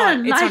they're not.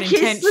 It's like not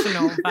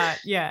intentional, but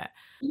yeah.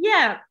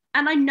 Yeah,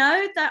 and I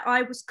know that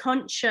I was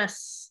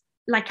conscious,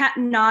 like at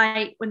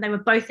night when they were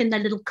both in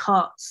their little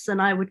cots,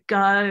 and I would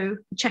go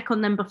check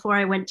on them before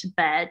I went to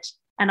bed,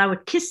 and I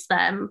would kiss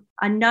them.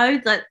 I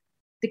know that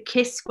the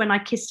kiss when I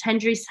kissed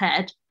Hendry's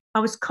head, I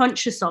was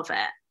conscious of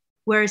it,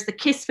 whereas the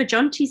kiss for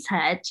Jonty's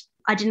head,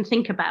 I didn't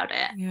think about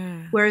it.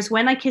 Yeah. Whereas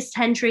when I kissed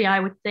Hendry, I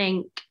would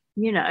think,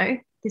 you know,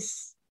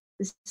 this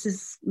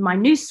is my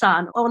new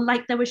son, or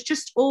like there was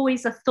just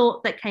always a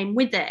thought that came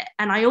with it.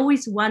 And I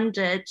always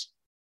wondered,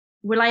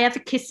 will I ever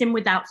kiss him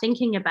without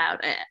thinking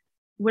about it?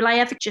 Will I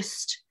ever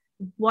just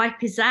wipe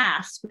his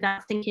ass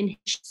without thinking he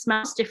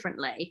smells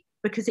differently?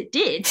 because it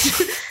did.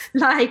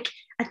 Like,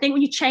 I think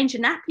when you change a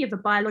nappy of a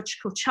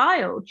biological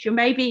child, you're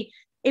maybe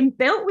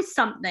inbuilt with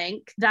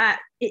something that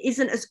it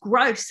isn't as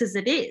gross as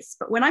it is.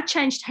 But when I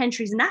changed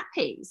Henry's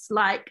nappies,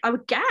 like, I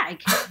would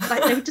gag,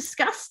 like they were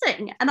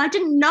disgusting. And I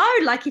didn't know,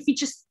 like, if you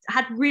just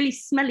had really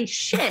smelly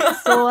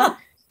shits or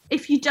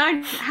if you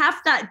don't have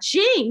that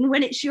gene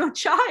when it's your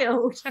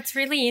child. That's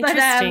really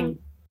interesting.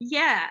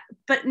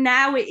 But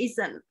now it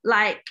isn't.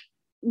 Like,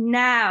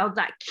 now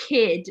that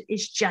kid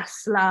is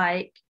just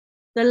like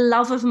the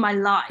love of my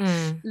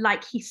life.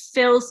 Like, he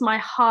fills my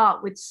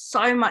heart with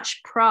so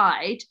much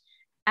pride.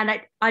 And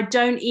I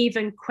don't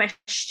even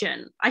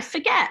question. I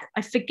forget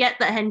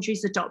that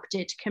Henry's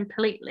adopted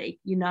completely,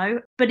 you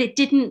know, but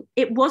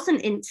it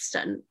wasn't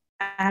instant.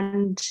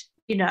 And,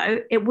 you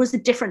know, it was a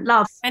different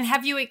love. And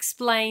have you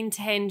explained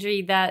to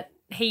Henry that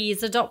he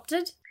is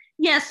adopted?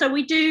 Yeah, so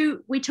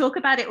we talk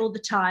about it all the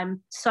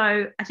time.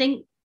 So I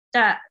think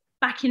that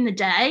back in the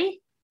day,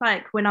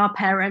 like when our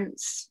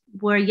parents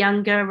were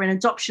younger and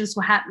adoptions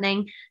were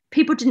happening,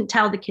 people didn't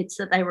tell the kids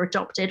that they were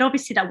adopted.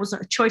 Obviously, that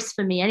wasn't a choice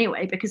for me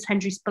anyway, because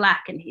Henry's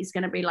black and he's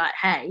going to be like,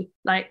 hey,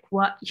 like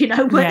what, you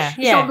know, it's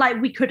not like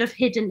we could have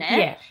hidden it.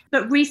 Yeah.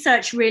 But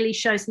research really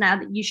shows now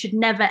that you should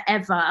never,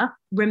 ever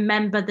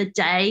remember the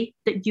day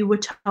that you were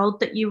told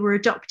that you were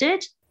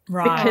adopted.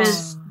 Right.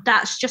 Because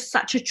that's just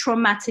such a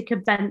traumatic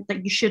event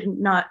that you shouldn't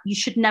know. You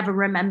should never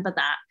remember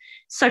that.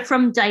 So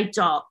from day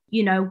dot,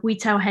 you know, we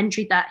tell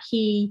Henry that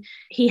he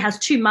has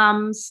two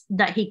mums,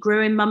 that he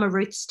grew in Mama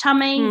Ruth's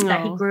tummy,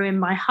 that he grew in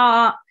my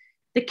heart.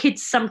 The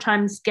kids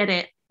sometimes get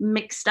it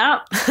mixed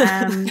up.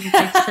 They've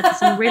said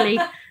some really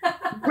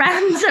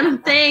random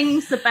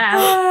things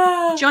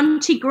about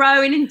Jonty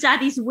growing in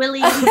Daddy's willy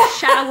in the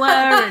shower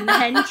and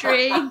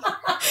Henry.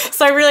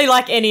 So really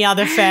like any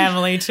other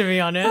family, to be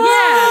honest.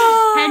 Yeah.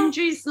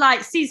 Henry's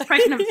like sees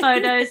pregnant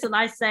photos and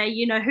I say,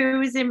 you know,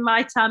 who is in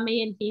my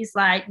tummy? And he's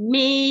like,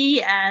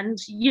 me. And,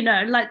 you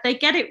know, like they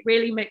get it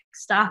really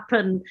mixed up.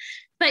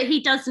 But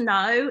he does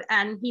know,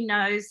 and he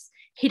knows.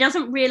 He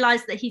doesn't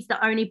realise that he's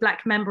the only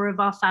black member of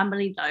our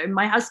family, though.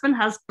 My husband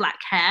has black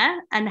hair,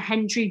 and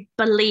Henry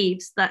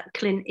believes that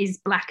Clint is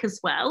black as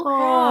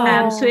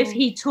well. So if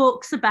he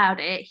talks about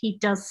it, he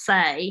does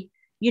say,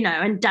 you know,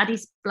 and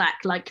Daddy's black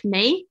like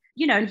me,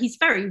 you know, and he's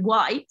very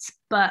white,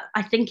 but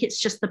I think it's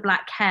just the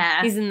black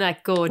hair. Isn't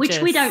that gorgeous?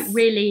 Which we don't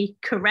really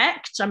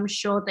correct. I'm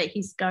sure that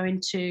he's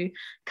going to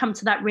come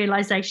to that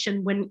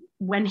realisation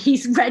when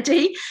he's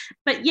ready.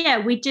 But yeah,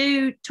 we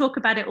do talk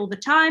about it all the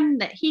time,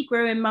 that he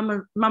grew in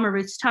Mama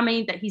Ruth's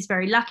tummy, that he's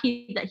very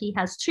lucky that he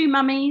has two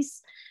mummies.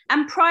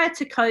 And prior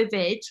to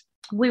COVID,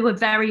 we were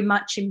very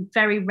much in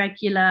very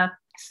regular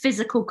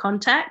physical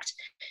contact.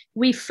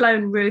 We've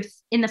flown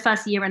Ruth in the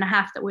first year and a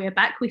half that we were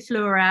back. We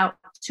flew her out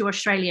to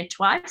Australia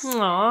twice.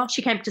 Aww.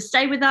 She came to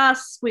stay with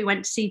us. We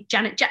went to see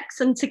Janet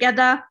Jackson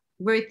together.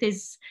 Ruth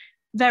is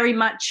very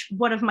much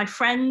one of my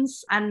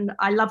friends, and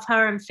I love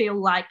her and feel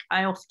like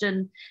I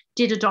often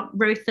did adopt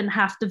Ruth and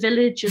half the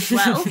village as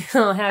well.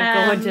 Oh,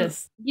 how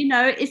gorgeous. You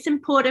know, it's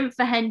important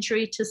for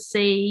Henry to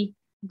see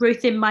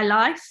Ruth in my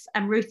life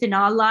and Ruth in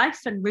our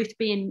life, and Ruth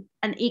being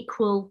an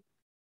equal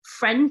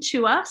friend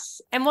to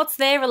us. And what's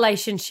their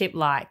relationship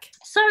like?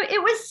 So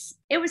it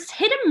was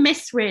hit and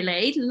miss,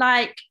 really.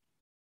 Like,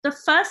 the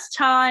first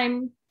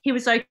time he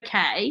was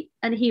okay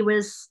and he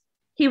was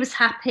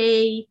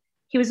happy.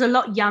 He was a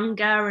lot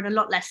younger and a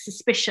lot less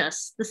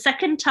suspicious. The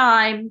second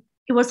time,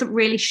 he wasn't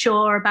really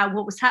sure about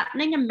what was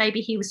happening, and maybe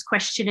he was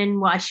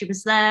questioning why she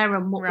was there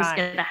and what was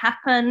going to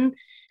happen.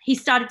 He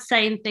started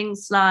saying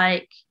things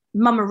like,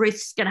 Mama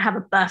Ruth's going to have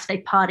a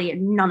birthday party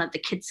and none of the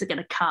kids are going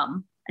to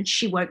come, and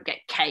she won't get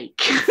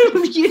cake.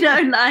 You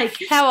know, like,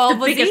 how old the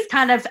was biggest he?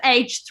 kind of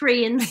age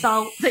 3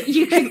 insult that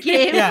you could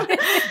give.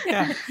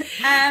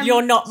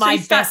 You're not my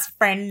best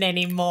friend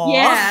anymore.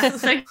 Yeah.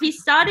 So he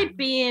started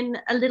being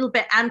a little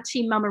bit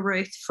anti-Mama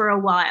Ruth for a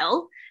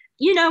while.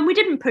 You know, and we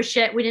didn't push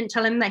it. We didn't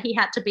tell him that he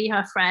had to be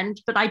her friend,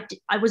 but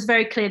I was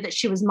very clear that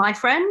she was my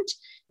friend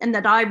and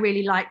that I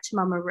really liked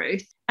Mama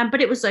Ruth.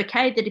 But it was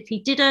okay that if he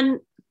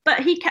didn't. But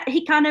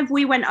he kind of,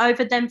 we went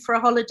over them for a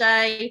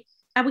holiday.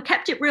 And we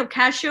kept it real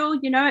casual,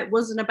 you know. It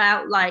wasn't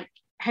about like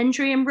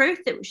Henry and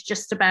Ruth. It was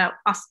just about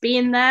us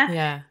being there.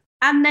 Yeah.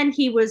 And then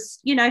he was,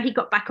 you know, he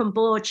got back on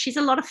board. She's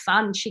a lot of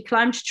fun. She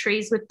climbs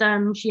trees with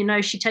them. You know,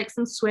 she takes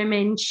them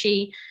swimming.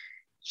 She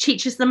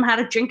teaches them how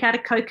to drink out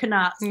of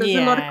coconuts. There's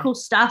a lot of cool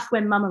stuff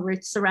when Mama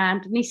Ruth's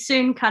around. And he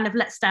soon kind of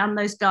lets down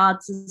those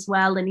guards as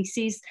well. And he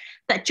sees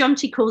that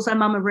Jonty calls her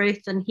Mama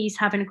Ruth and he's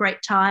having a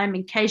great time.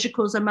 And Kasia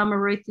calls her Mama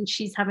Ruth and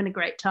she's having a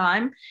great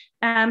time.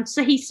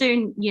 So he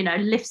soon, you know,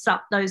 lifts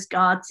up those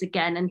guards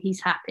again and he's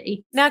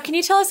happy. Now, can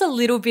you tell us a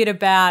little bit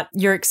about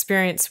your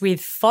experience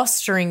with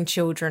fostering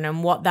children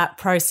and what that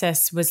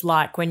process was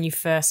like when you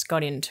first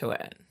got into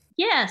it?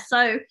 Yeah,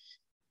 so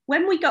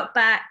when we got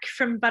back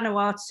from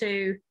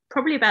Vanuatu,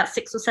 probably about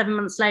 6 or 7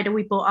 months later,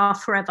 we bought our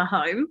forever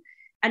home,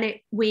 and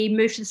we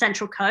moved to the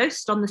Central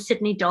Coast on the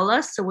Sydney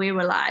dollar. So we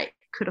were like,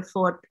 could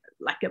afford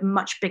like a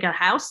much bigger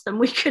house than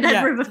we could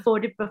ever have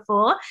afforded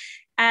before.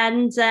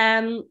 And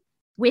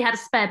we had a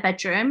spare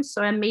bedroom.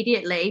 So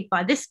immediately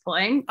by this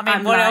point, I mean,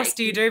 I'm what like, else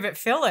do you do but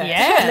fill it?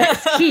 Yeah.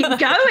 let's keep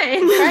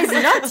going.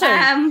 Crazy not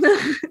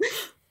to.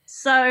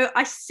 So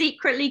I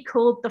secretly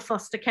called the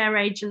foster care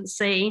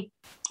agency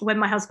when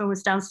my husband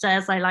was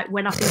downstairs. I like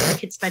went up into the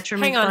kids'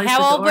 bedroom. Hang and on, closed how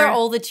the old door. were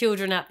all the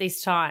children at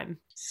this time?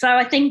 So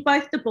I think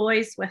both the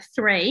boys were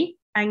 3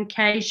 and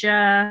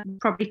Kasia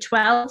probably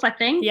 12, I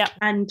think. Yep.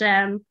 And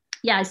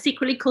I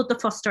secretly called the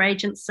foster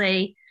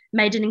agency,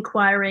 made an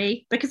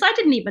inquiry because I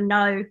didn't even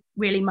know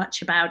really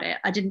much about it.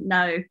 I didn't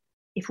know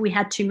if we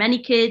had too many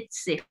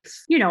kids, if,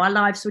 our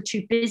lives were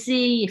too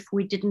busy, if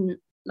we didn't,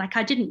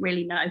 I didn't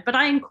really know. But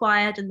I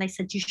inquired and they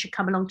said, you should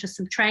come along to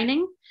some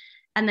training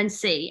and then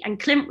see. And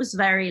Clint was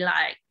very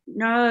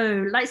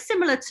no,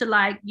 similar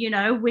to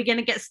we're going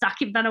to get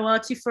stuck in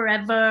Vanuatu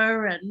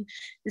forever and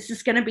this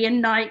is going to be a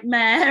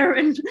nightmare.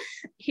 And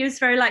he was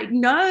very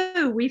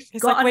no, we've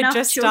got enough we're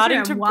just children.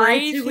 starting to Why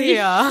breathe do we, here.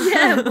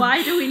 Yeah,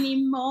 why do we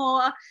need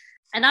more?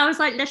 And I was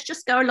like, let's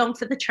just go along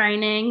for the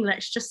training.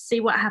 Let's just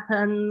see what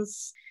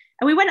happens.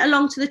 And we went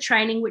along to the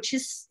training, which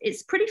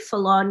it's pretty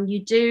full on.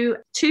 You do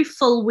 2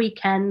 full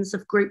weekends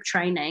of group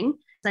training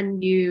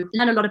and you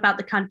learn a lot about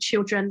the kind of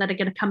children that are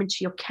going to come into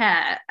your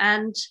care.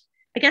 And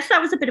I guess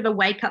that was a bit of a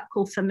wake-up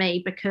call for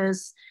me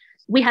because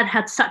we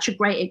had such a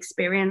great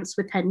experience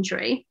with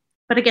Hendry.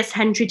 But I guess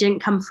Hendry didn't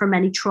come from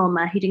any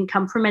trauma. He didn't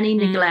come from any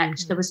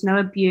neglect. There was no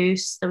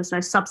abuse. There was no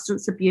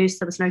substance abuse.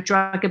 There was no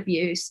drug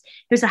abuse.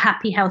 He was a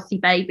happy, healthy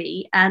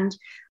baby. And,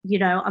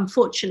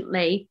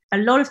 unfortunately, a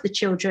lot of the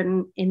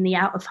children in the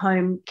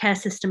out-of-home care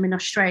system in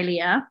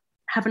Australia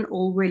haven't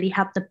all really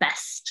had the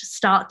best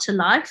start to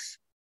life.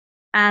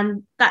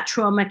 And that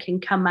trauma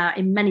can come out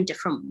in many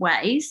different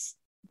ways.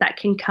 That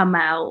can come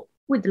out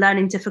with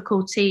learning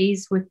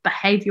difficulties, with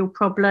behavioural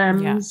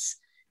problems,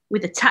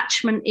 with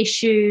attachment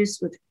issues,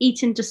 with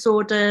eating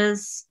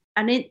disorders.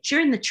 And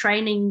during the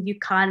training, you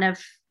kind of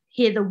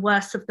hear the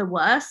worst of the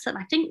worst. And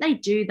I think they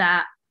do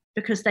that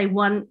because they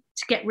want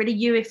to get rid of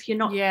you if you're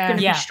not going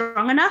to be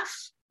strong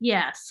enough.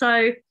 Yeah.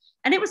 So,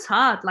 and it was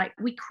hard.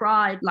 We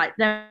cried.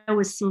 There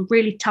was some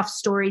really tough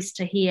stories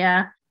to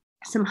hear,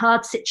 some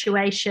hard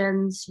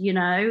situations,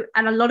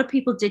 and a lot of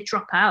people did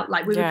drop out.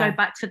 We would go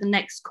back for the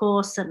next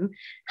course and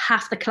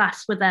half the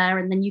class were there.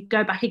 And then you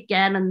go back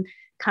again and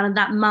kind of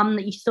that mum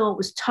that you thought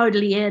was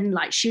totally in,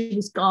 she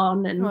was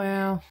gone. And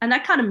and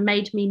that kind of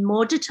made me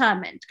more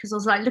determined because I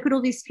was like, look at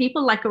all these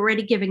people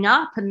already giving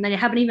up and they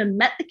haven't even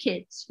met the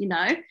kids,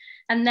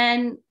 And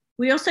then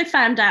we also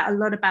found out a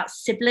lot about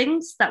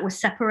siblings that were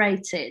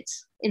separated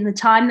in the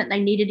time that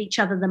they needed each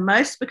other the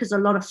most, because a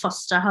lot of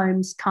foster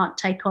homes can't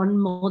take on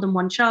more than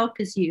one child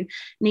because you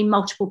need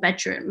multiple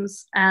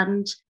bedrooms.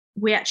 And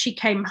we actually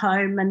came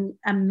home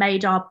and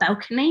made our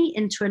balcony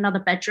into another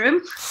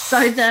bedroom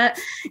so that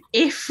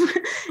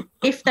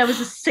if there was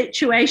a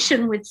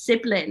situation with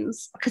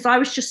siblings, because I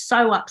was just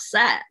so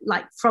upset,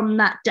 from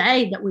that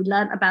day that we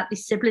learned about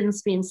these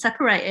siblings being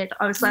separated,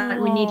 I was like,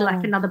 we need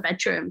another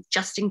bedroom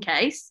just in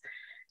case.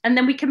 And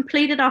then we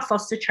completed our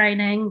foster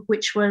training,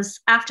 which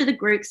was after the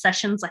group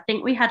sessions. I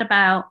think we had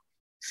about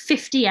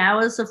 50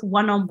 hours of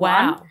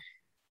one-on-one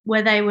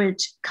where they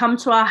would come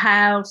to our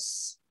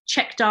house,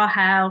 checked our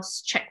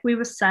house, checked we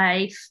were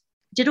safe,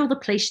 did all the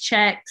police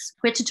checks.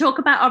 We had to talk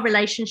about our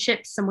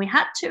relationships and we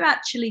had to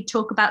actually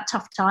talk about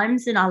tough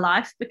times in our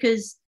life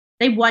because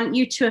they want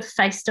you to have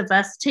faced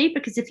adversity,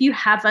 because if you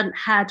haven't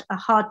had a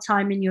hard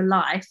time in your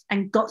life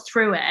and got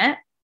through it,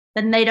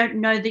 then they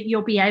don't know that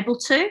you'll be able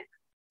to.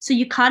 So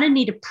you kind of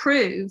need to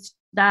prove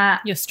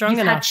that you're strong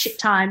you've enough. had shit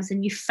times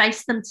and you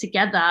faced them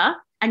together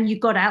and you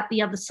got out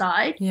the other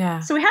side. Yeah.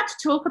 So we had to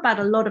talk about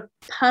a lot of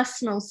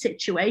personal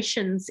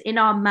situations in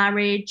our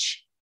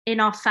marriage, in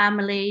our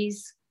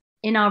families,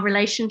 in our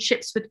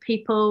relationships with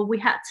people. We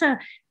had to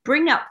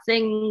bring up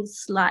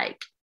things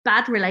like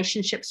bad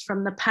relationships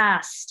from the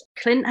past.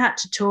 Clint had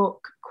to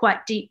talk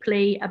quite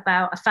deeply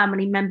about a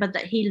family member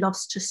that he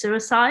lost to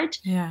suicide.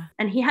 Yeah.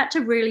 And he had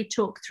to really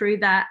talk through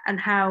that and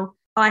how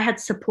I had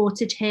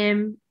supported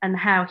him and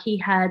how he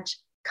had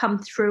come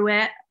through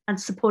it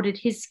and supported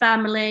his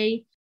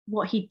family,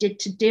 what he did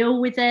to deal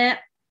with it.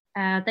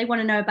 They want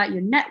to know about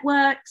your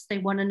networks. They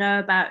want to know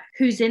about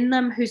who's in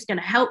them, who's going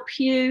to help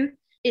you.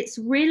 It's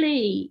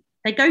really,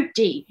 they go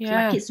deep.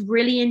 Yeah. It's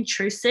really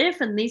intrusive.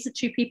 And these are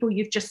 2 people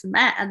you've just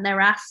met and they're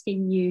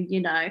asking you,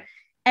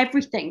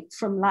 everything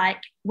from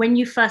when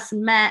you first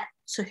met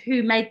to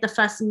who made the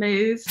first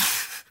move.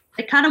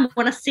 They kind of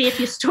want to see if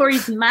your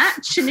stories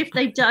match. And if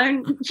they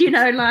don't,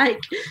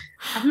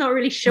 I'm not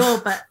really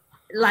sure, but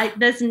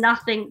there's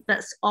nothing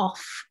that's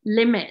off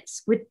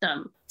limits with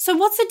them. So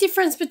what's the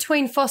difference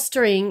between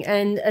fostering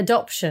and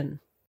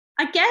adoption?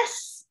 I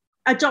guess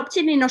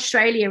adopting in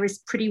Australia is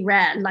pretty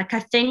rare. I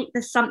think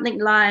there's something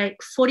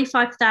like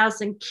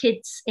 45,000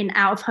 kids in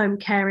out-of-home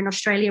care in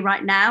Australia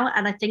right now.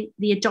 And I think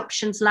the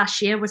adoptions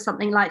last year was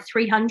something like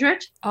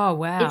 300. Oh,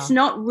 wow. It's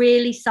not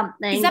really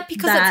something. Is that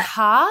because it's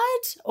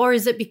hard or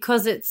is it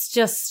because it's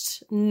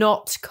just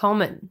not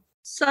common?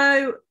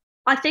 So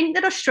I think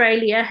that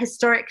Australia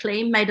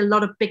historically made a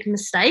lot of big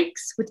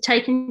mistakes with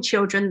taking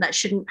children that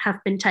shouldn't have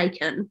been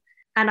taken.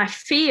 And I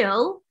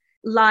feel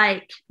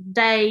like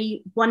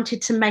they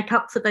wanted to make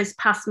up for those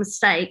past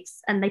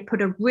mistakes, and they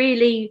put a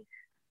really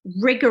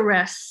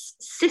rigorous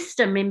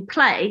system in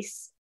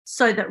place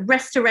so that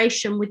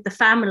restoration with the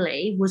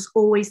family was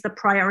always the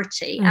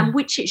priority, and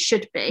which it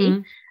should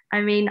be. I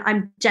mean,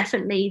 I'm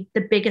definitely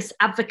the biggest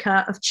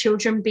advocate of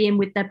children being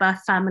with their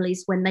birth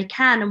families when they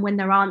can and when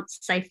there aren't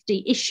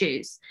safety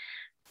issues.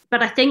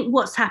 But I think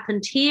what's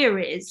happened here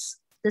is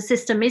the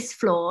system is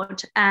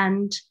flawed,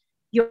 and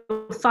you're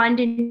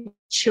finding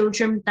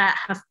children that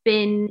have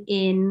been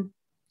in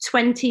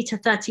 20 to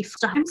 30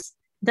 times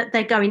that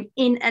they're going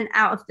in and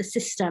out of the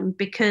system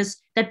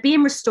because they're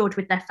being restored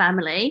with their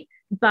family,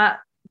 but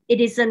it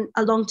isn't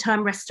a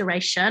long-term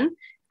restoration.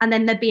 And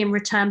then they're being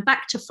returned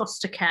back to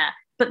foster care.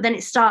 But then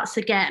it starts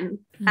again,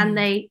 and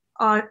they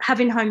are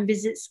having home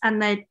visits, and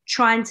they're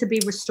trying to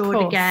be restored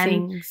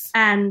again.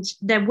 And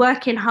they're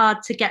working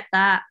hard to get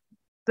that,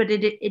 but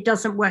it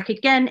doesn't work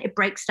again. It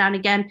breaks down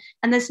again.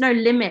 And there's no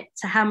limit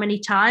to how many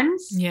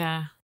times.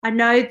 Yeah. I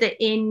know that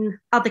in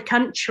other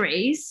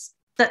countries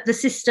that the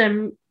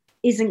system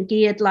isn't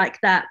geared like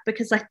that,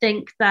 because I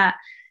think that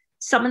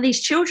some of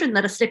these children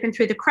that are slipping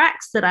through the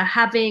cracks, that are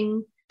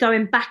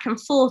going back and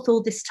forth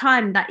all this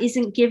time, that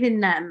isn't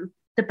giving them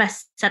the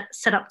best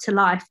set up to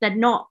life. They're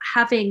not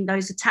having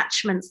those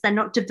attachments. They're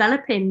not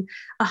developing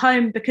a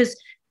home, because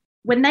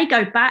when they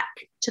go back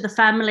to the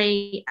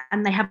family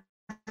and they have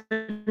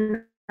a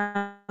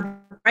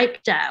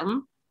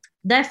breakdown,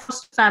 their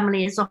foster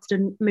family is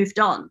often moved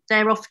on.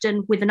 They're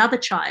often with another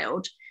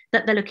child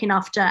that they're looking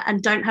after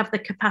and don't have the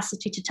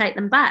capacity to take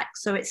them back.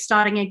 So it's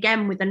starting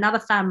again with another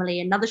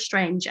family, another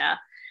stranger,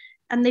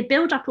 and they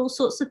build up all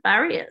sorts of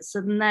barriers,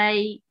 and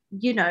they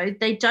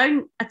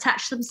don't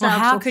attach themselves. Well,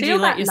 how or could feel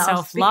you let that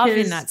yourself love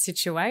in that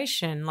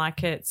situation?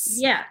 Like,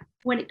 it's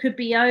when it could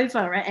be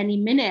over at any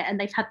minute, and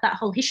they've had that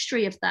whole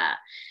history of that.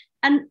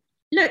 And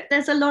look,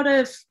 there's a lot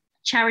of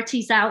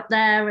charities out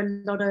there,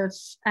 and a lot of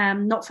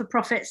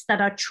not-for-profits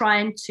that are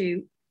trying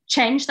to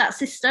change that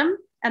system,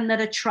 and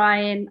that are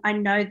trying. I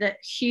know that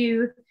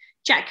Hugh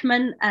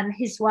Jackman and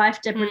his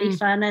wife, Deborah Lee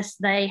Furness,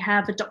 they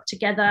have a Adopt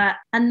Together,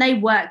 and they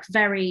work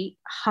very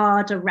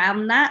hard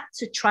around that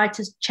to try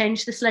to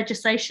change this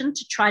legislation,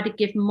 to try to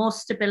give more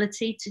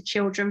stability to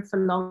children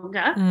for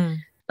longer.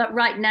 But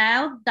right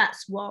now,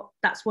 that's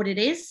what it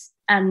is.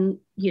 And,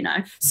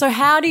 So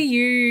how do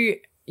you,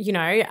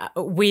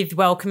 with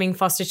welcoming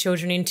foster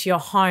children into your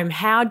home,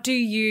 how do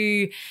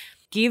you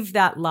give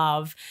that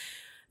love,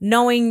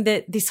 knowing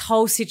that this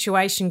whole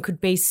situation could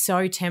be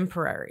so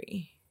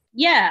temporary?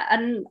 Yeah,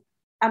 and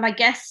I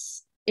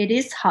guess it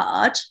is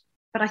hard,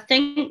 but I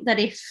think that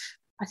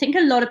I think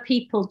a lot of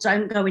people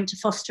don't go into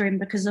fostering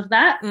because of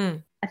that.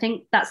 I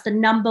think that's the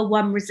number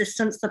one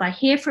resistance that I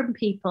hear from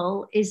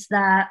people, is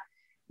that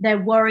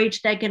they're worried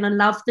they're going to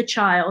love the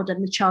child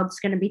and the child's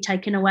going to be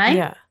taken away.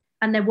 Yeah.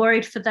 And they're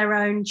worried for their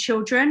own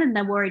children, and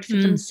they're worried for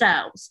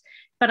themselves.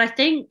 But I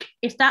think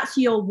if that's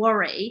your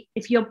worry,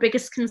 if your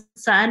biggest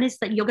concern is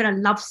that you're going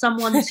to love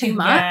someone too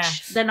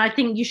much, then I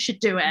think you should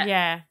do it.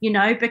 Yeah.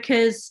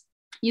 Because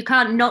you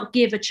can't not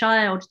give a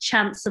child a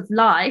chance of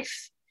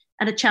life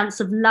and a chance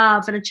of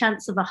love and a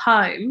chance of a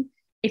home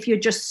if you're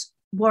just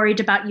worried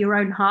about your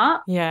own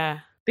heart. Yeah.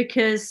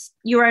 Because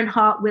your own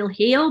heart will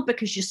heal,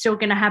 because you're still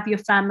going to have your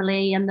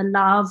family and the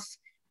love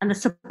and the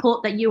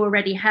support that you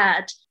already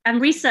had.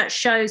 And research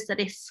shows that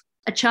if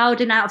a child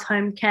in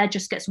out-of-home care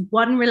just gets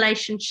one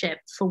relationship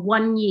for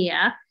 1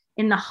 year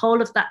in the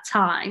whole of that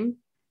time,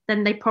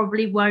 then they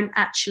probably won't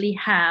actually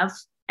have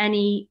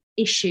any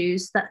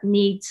issues that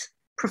need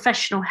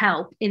professional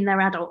help in their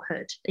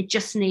adulthood. They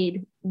just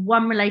need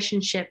one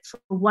relationship for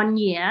 1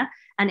 year,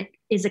 and it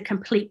is a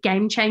complete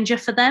game changer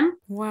for them.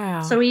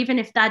 Wow. So even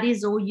if that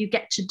is all you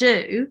get to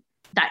do,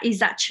 that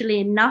is actually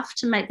enough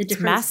to make the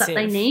difference that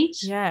they need.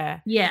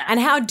 Yeah. Yeah. And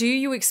how do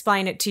you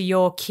explain it to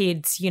your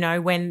kids,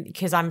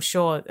 because I'm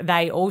sure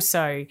they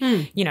also,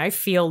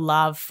 feel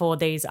love for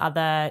these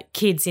other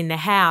kids in the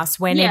house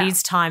when it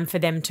is time for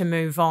them to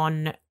move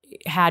on?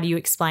 How do you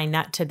explain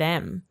that to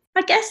them?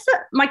 I guess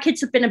that my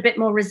kids have been a bit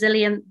more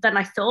resilient than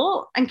I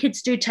thought, and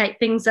kids do take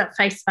things at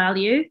face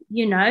value,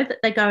 that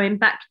they're going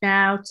back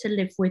now to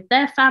live with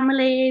their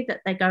family,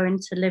 that they're going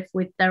to live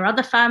with their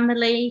other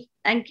family,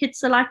 and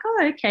kids are like,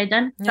 oh, okay,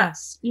 then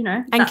that's,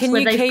 And that's can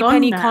where you they've keep gone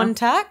any now.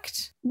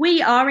 Contact?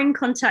 We are in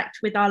contact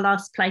with our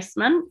last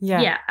placement.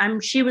 Yeah.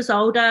 She was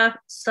older,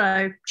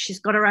 so she's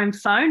got her own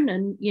phone,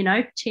 and,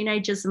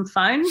 teenagers and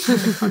phones, so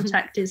the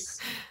contact is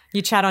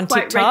You chat on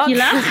quite TikTok?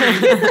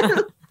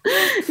 regular.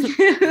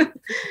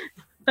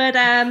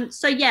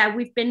 But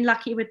we've been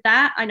lucky with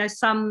that. I know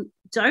some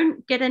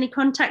don't get any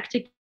contact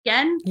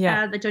again.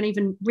 They don't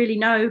even really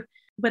know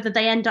whether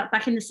they end up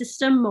back in the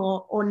system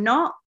or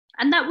not.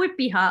 And that would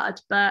be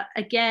hard. But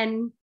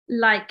again,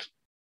 like,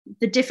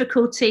 the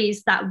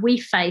difficulties that we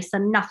face are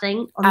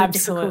nothing on the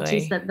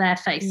difficulties that they're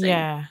facing.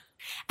 Yeah.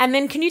 And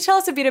then can you tell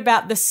us a bit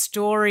about the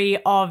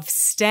story of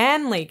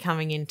Stanley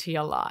coming into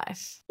your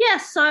life? Yeah,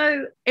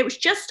 so it was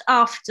just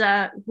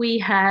after we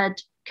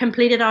had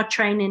completed our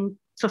training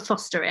for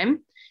fostering.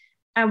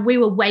 And we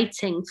were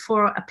waiting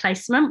for a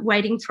placement,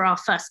 waiting for our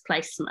first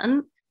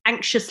placement,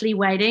 anxiously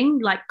waiting,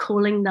 like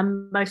calling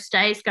them most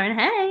days, going,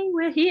 "Hey,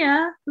 we're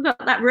here. We've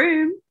got that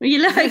room. Are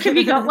you like, have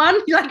you got one?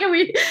 Like, have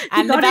you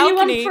got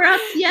anyone for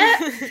us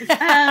yet?"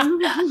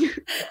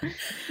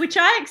 Which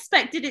I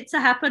expected it to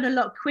happen a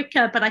lot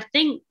quicker. But I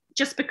think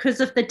just because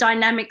of the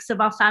dynamics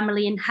of our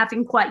family and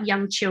having quite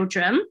young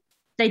children,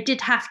 they did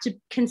have to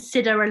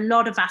consider a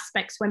lot of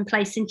aspects when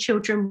placing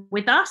children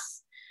with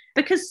us.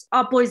 Because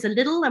our boys are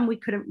little and we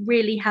couldn't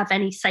really have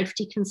any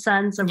safety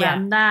concerns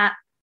around that.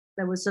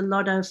 There was a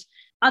lot of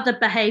other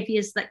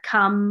behaviours that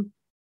come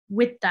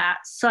with that.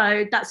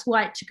 So that's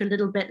why it took a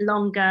little bit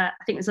longer.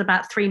 I think it was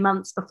about 3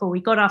 months before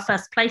we got our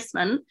first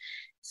placement.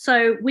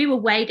 So we were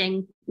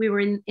waiting. We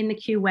were in the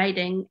queue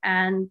waiting,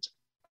 and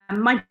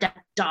my dad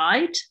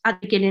died at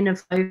the beginning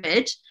of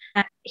COVID.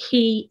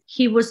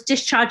 He was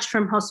discharged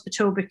from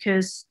hospital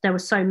because there were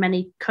so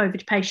many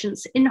COVID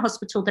patients in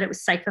hospital that it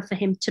was safer for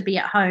him to be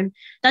at home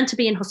than to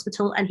be in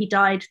hospital, and he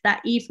died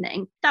that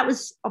evening. That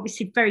was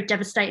obviously very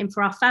devastating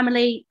for our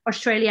family.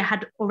 Australia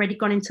had already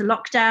gone into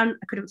lockdown.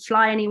 I couldn't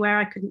fly anywhere.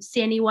 I couldn't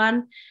see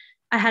anyone.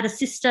 I had a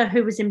sister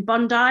who was in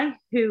Bondi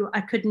who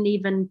I couldn't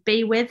even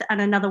be with,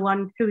 and another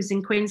one who was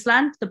in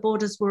Queensland. The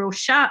borders were all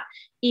shut,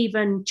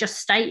 even just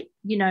state,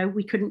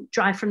 we couldn't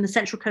drive from the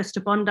Central Coast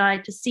to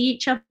Bondi to see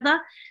each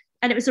other.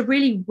 And it was a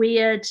really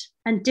weird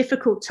and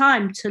difficult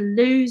time to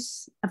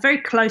lose a very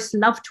close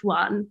loved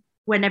one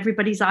when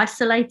everybody's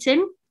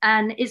isolating.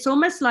 And it's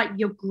almost like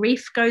your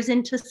grief goes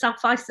into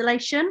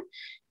self-isolation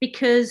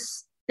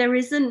because there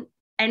isn't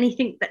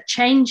anything that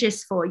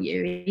changes for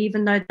you.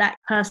 Even though that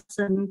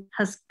person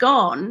has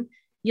gone,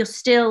 you're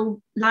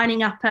still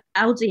lining up at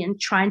Aldi and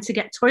trying to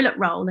get toilet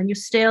roll, and you're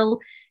still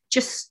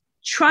just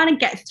trying to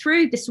get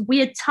through this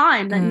weird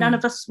time that none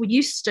of us were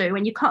used to,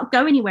 and you can't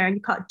go anywhere and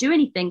you can't do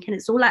anything and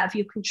it's all out of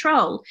your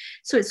control.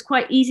 So it's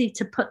quite easy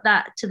to put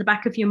that to the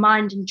back of your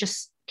mind and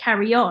just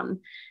carry on.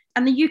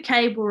 And the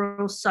UK were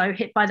also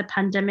hit by the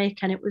pandemic,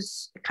 and it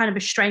was kind of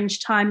a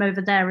strange time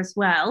over there as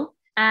well.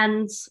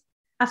 And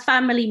a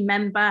family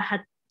member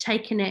had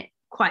taken it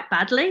quite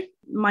badly.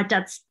 My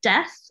dad's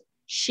death,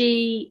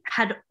 she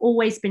had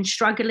always been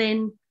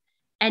struggling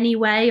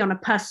anyway on a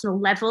personal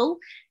level.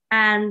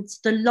 And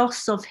the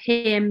loss of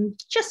him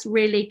just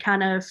really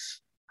kind of,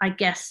 I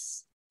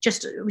guess,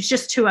 it was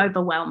just too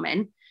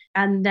overwhelming.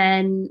 And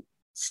then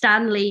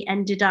Stanley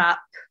ended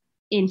up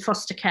in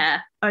foster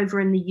care over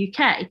in the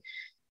UK.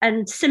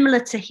 And similar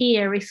to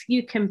here, if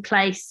you can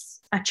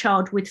place a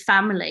child with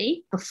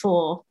family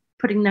before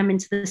putting them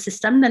into the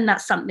system, then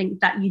that's something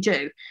that you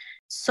do.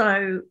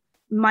 So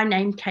my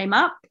name came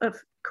up, of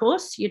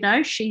course,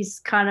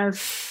 she's kind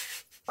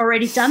of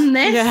already done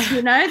this,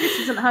 this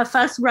isn't her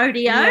first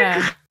rodeo.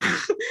 Yeah.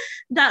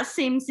 That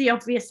seems the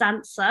obvious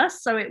answer.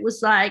 So it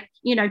was like,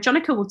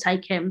 Jonica will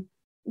take him,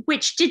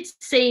 which did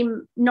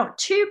seem not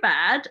too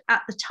bad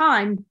at the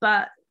time,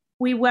 but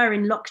we were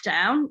in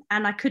lockdown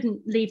and I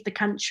couldn't leave the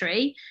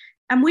country.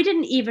 And we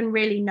didn't even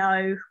really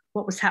know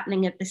what was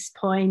happening at this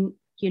point.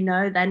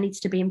 There needs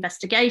to be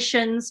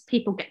investigations.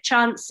 People get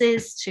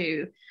chances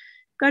to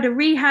go to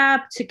rehab,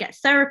 to get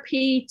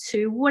therapy,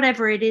 to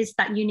whatever it is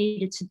that you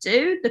needed to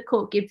do. The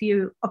court give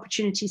you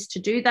opportunities to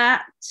do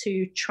that,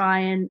 to try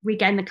and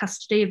regain the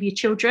custody of your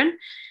children.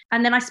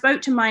 And then I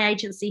spoke to my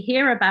agency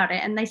here about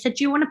it, and they said,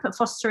 "Do you want to put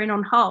fostering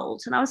on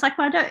hold?" And I was like,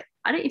 "Well,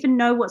 I don't even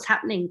know what's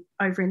happening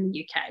over in the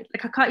UK.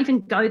 Like, I can't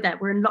even go there.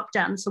 We're in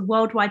lockdown. It's a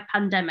worldwide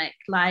pandemic.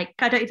 Like,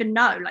 I don't even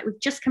know. Like, we've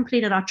just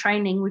completed our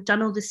training. We've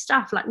done all this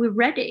stuff. Like, we're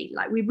ready.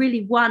 Like, we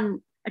really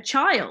want a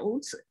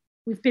child.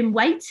 We've been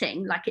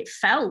waiting." Like, it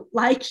felt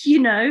like,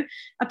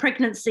 a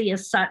pregnancy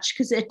as such,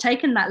 because it had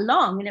taken that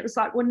long. And it was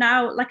like, well,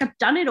 now, like, I've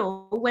done it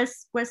all.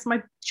 Where's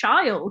my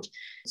child?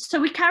 So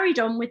we carried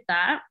on with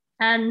that.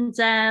 And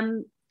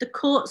the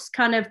courts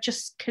kind of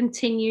just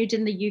continued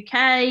in the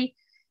UK.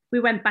 We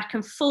went back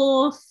and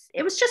forth.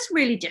 It was just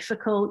really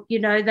difficult.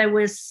 There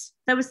was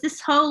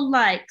this whole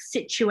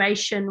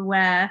situation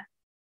where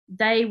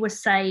they were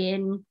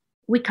saying,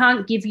 "We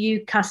can't give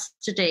you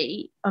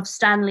custody of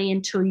Stanley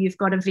until you've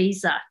got a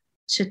visa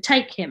to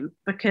take him,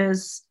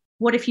 because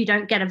what if you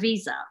don't get a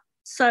visa?"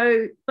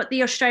 So, but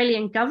the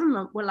Australian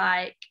government were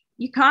like,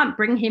 "You can't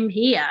bring him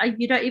here.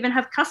 You don't even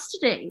have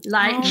custody."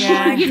 Like,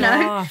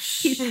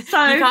 gosh. So you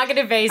can't get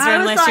a visa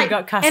unless you've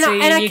got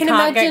custody. And you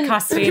can't get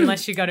custody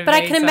unless you've got a visa. But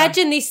I can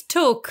imagine this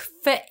took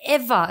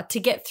forever to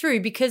get through,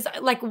 because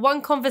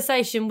one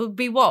conversation would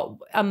be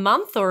a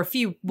month or a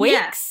few weeks?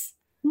 Yeah.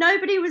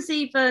 Nobody was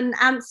even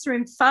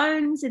answering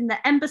phones in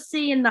the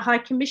embassy, in the High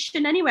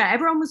Commission, anywhere.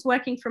 Everyone was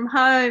working from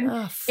home.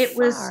 Oh, it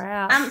was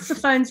answer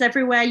phones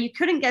everywhere. You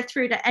couldn't get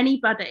through to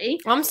anybody.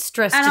 I'm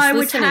stressed. And just I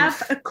listening. would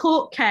have a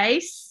court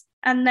case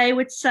and they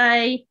would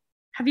say,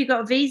 "Have you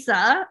got a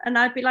visa?" And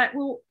I'd be like,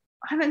 "Well,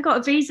 I haven't got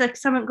a visa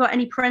because I haven't got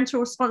any parental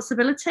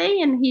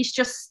responsibility." And he's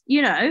just,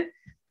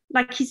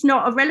 he's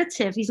not a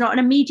relative. He's not an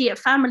immediate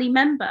family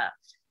member.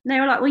 And they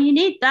were like, "Well, you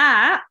need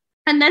that."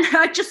 And then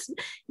I just,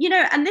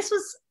 and this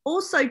was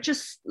also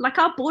just like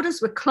our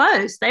borders were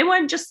closed. They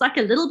weren't just like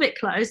a little bit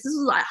closed. This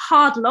was like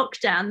hard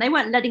lockdown. They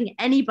weren't letting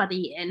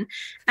anybody in.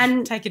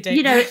 And take a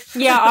deep breath.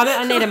 Yeah,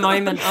 I need a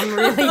moment. I'm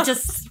really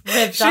just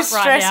revved up right now. She's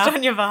stressed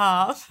on your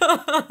behalf.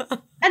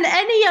 And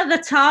any other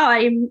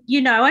time,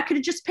 I could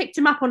have just picked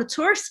him up on a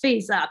tourist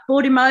visa,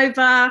 brought him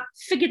over,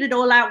 figured it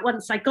all out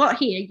once I got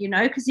here,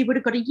 because he would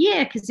have got a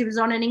year because he was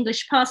on an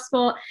English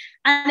passport.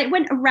 And it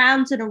went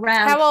around and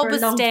around. How old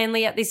was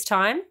Stanley at this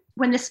time?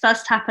 When this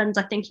first happened,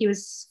 I think he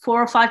was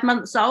 4 or 5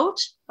 months old.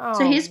 Oh,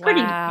 so he was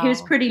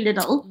pretty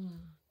little.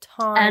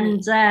 Tiny.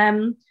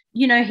 And,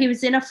 he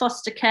was in a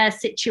foster care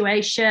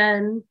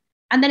situation.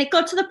 And then it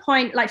got to the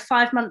point like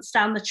 5 months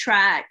down the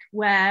track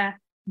where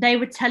they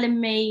were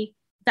telling me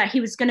that he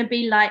was going to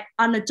be like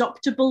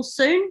unadoptable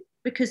soon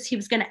because he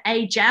was going to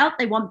age out.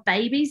 They want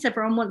babies.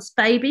 Everyone wants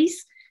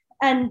babies.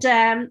 And,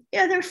 they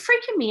were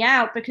freaking me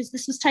out because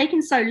this was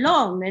taking so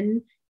long.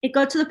 And it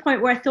got to the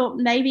point where I thought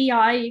maybe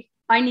I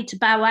need to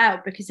bow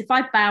out, because if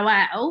I bow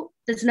out,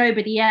 there's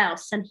nobody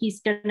else, and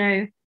he's going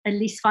to at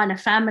least find a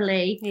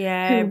family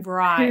who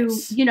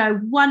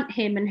want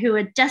him and who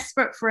are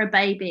desperate for a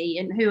baby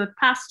and who have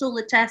passed all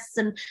the tests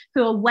and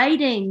who are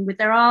waiting with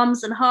their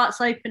arms and hearts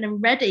open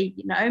and ready.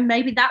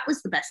 Maybe that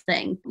was the best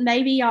thing.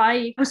 Maybe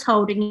I was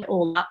holding it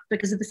all up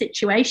because of the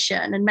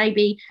situation, and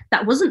maybe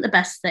that wasn't the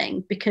best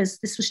thing because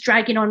this was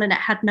dragging on and it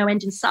had no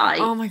end in sight.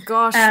 Oh my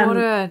gosh, what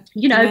a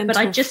but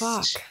I just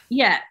fuck.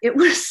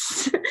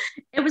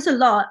 It was a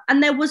lot.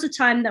 And there was a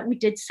time that we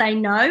did say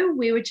no.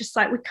 We were just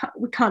like,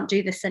 we can't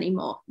do this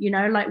anymore.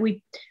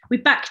 We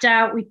backed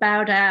out, we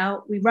bowed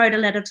out, we wrote a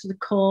letter to the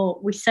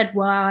court, we said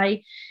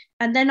why.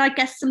 And then I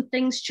guess some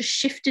things just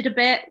shifted a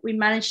bit. We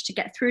managed to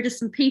get through to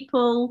some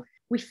people.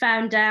 We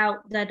found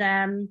out that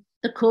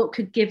the court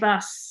could give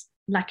us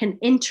like an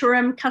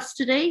interim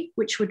custody,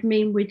 which would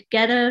mean we'd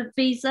get a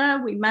visa.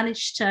 We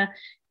managed to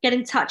get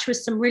in touch with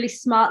some really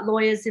smart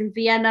lawyers in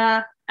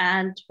Vienna,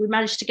 and we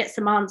managed to get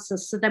some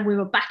answers. So then we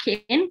were back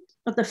in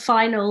at the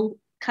final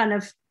kind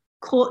of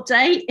court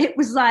date. It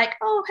was like,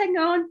 oh, hang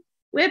on,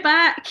 we're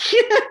back.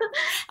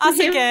 Us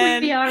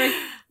again. We are.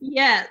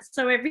 Yeah,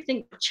 so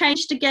everything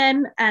changed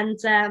again. And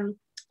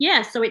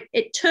so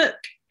it took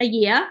a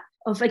year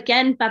of,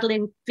 again,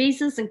 battling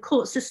visas and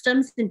court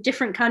systems in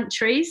different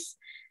countries.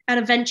 And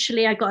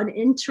eventually I got an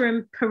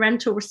interim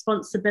parental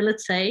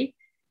responsibility.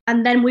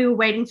 And then we were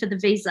waiting for the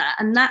visa.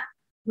 And that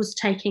was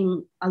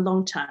taking a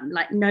long time.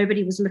 Like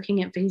nobody was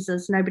looking at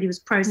visas. Nobody was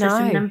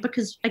processing them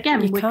because,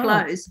 again, we're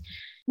closed.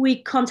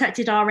 We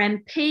contacted our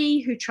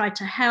MP who tried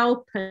to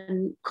help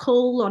and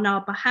call on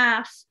our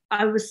behalf.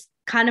 I was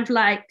kind of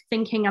like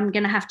thinking I'm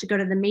going to have to go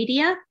to the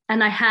media.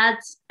 And I had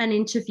an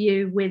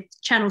interview with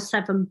Channel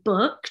 7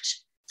 booked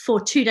for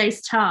 2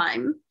 days'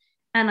 time.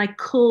 And I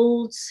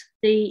called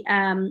the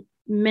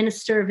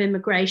Minister of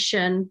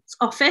Immigration's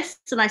office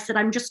and I said,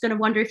 I'm just going to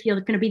wonder if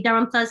you're going to be there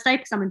on Thursday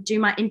because I'm going to do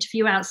my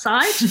interview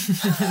outside.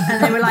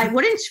 And they were like,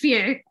 what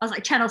interview? I was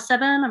like, Channel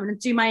 7, I'm going to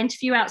do my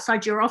interview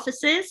outside your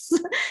offices.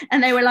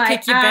 And they were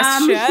like, pick your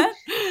best shirt.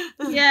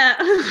 Yeah.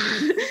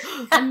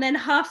 And then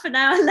half an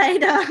hour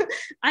later,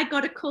 I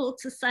got a call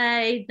to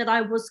say that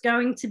I was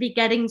going to be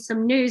getting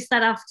some news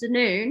that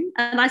afternoon.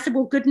 And I said,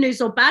 well, good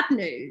news or bad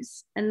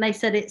news? And they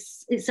said,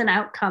 it's an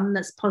outcome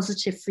that's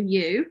positive for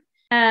you.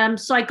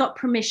 So I got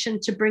permission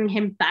to bring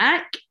him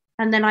back,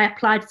 and then I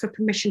applied for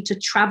permission to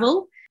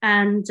travel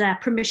and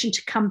permission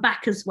to come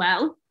back as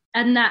well.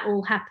 And that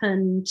all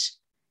happened.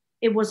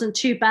 It wasn't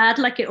too bad.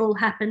 Like it all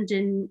happened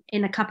in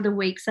a couple of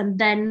weeks. And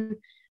then,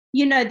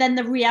 then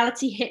the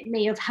reality hit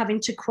me of having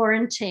to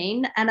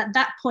quarantine. And at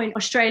that point,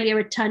 Australia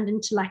had turned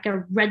into like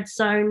a red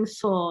zone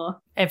for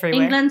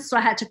everywhere. England. So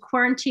I had to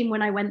quarantine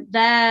when I went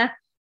there.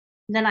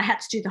 Then I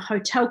had to do the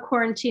hotel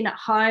quarantine at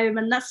home.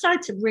 And that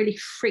started to really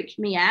freak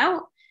me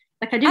out.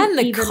 Like I didn't and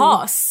the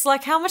costs,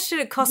 like how much did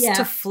it cost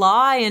to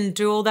fly and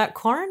do all that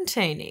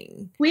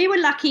quarantining? We were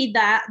lucky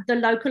that the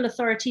local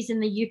authorities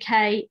in the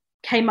UK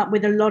came up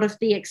with a lot of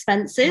the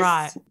expenses.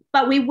 Right.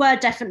 But we were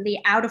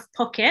definitely out of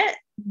pocket.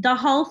 The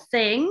whole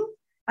thing,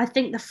 I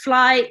think the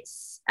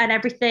flights and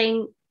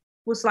everything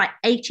was like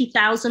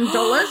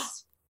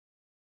 $80,000.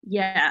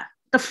 Yeah.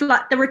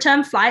 The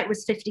return flight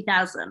was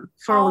 $50,000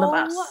 for all of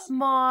us. Oh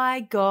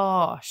my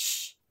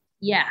gosh.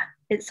 Yeah,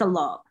 it's a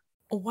lot.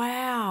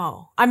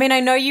 Wow. I mean,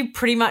 I know you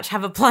pretty much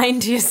have a plane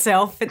to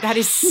yourself, but that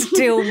is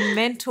still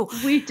mental.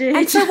 We did.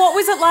 And so what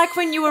was it like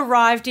when you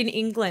arrived in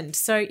England,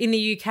 so in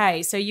the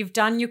UK? So you've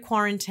done your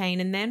quarantine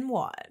and then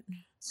what?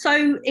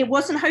 So it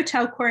wasn't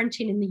hotel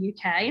quarantine in the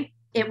UK.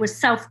 It was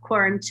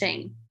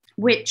self-quarantine,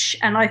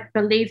 and I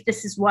believe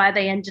this is why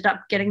they ended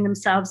up getting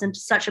themselves into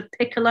such a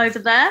pickle over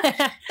there.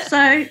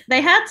 So they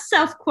had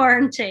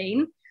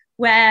self-quarantine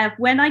where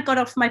when I got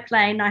off my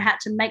plane, I had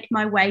to make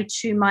my way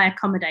to my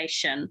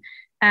accommodation.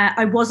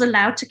 I was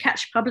allowed to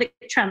catch public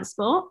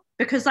transport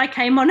because I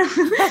came on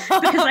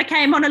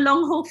a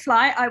long haul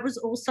flight. I was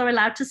also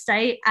allowed to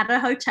stay at a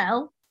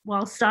hotel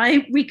whilst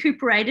I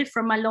recuperated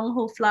from my long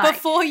haul flight.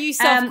 Before you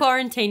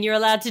self-quarantine, you're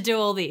allowed to do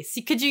all this.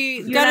 Could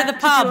you go to the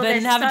pub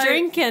and have a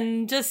drink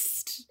and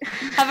just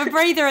have a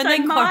breather and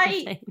then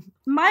quarantine?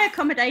 my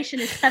accommodation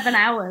is 7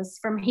 hours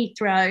from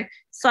Heathrow.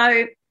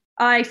 So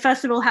I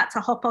first of all had to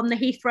hop on the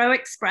Heathrow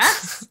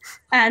Express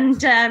and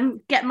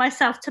get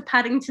myself to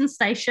Paddington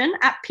Station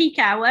at peak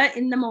hour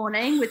in the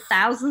morning with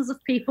thousands of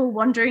people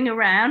wandering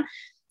around.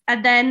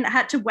 And then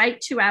had to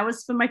wait 2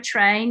 hours for my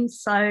train.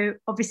 So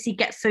obviously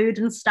get food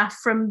and stuff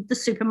from the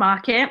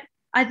supermarket.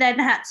 I then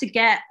had to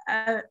get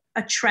a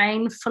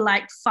train for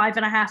like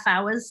 5.5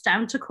 hours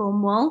down to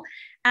Cornwall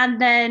and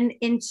then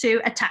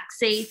into a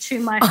taxi to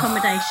my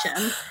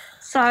accommodation.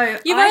 So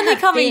you've only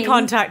come in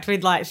contact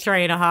with like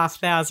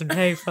 3,500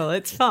 people.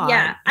 It's fine.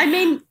 Yeah. I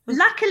mean,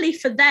 luckily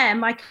for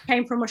them, I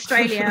came from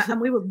Australia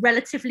and we were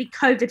relatively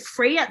COVID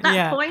free at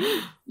that point.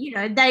 You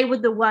know, they were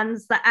the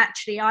ones that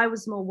actually I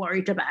was more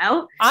worried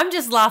about. I'm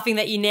just laughing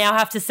that you now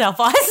have to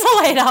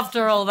self-isolate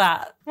after all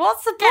that.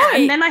 What's the point? Yeah,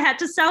 and then I had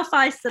to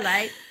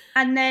self-isolate.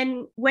 And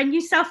then when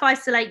you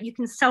self-isolate, you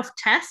can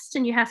self-test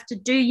and you have to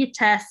do your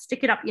test,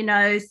 stick it up your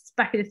nose,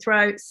 back of the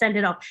throat, send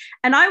it off.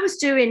 And I was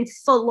doing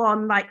full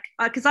on, like,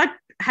 because I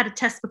had a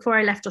test before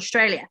I left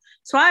Australia.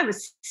 So I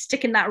was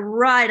sticking that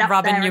right up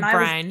rubbing there. Your and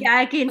brain.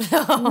 I was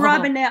gagging,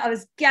 rubbing it. I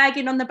was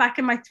gagging on the back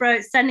of my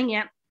throat, sending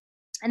it.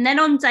 And then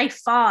on day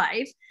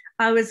 5,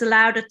 I was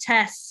allowed a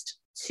test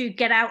to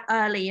get out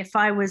early if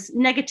I was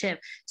negative.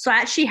 So I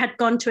actually had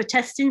gone to a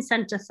testing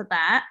centre for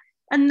that.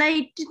 And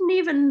they didn't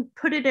even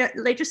put it,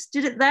 they just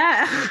did it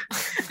there. And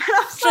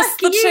I was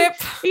just like, the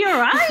tip. Are you all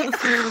right?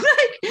 Like,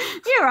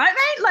 you all right,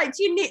 mate? Like,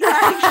 do you need,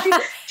 like, do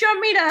you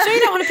want me to? So you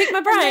don't want to pick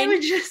my brain? And they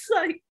were just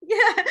like,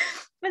 yeah.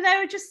 But they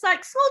were just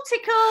like, small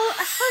tickle.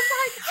 I was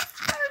like,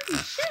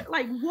 holy shit,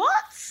 like, what?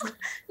 Like,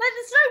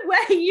 there's no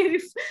way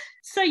you've.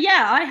 So,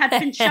 yeah, I had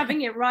been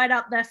shoving it right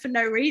up there for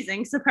no reason.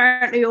 Because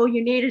apparently all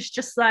you need is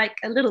just like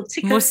a little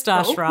tickle.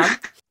 Moustache rub.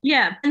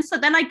 Yeah. And so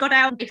then I got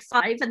out at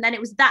 5. And then it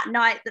was that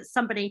night that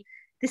somebody,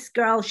 this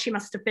girl, she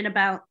must have been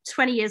about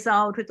 20 years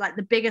old with like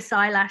the biggest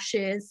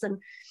eyelashes.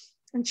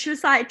 And she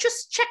was like,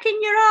 just checking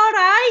you're all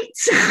right.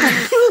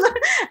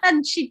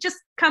 And she'd just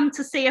come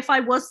to see if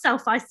I was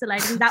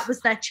self-isolating. That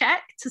was their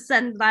check to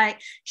send, like,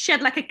 she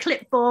had like a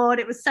clipboard.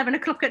 It was 7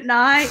 o'clock at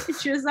night. And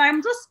she was like,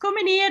 I'm just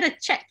coming here to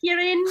check you're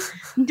in,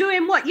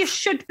 doing what you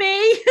should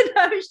be. And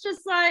I was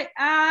just like,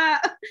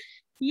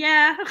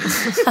 yeah,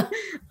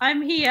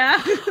 I'm here.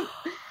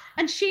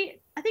 And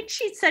I think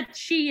she said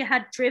she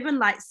had driven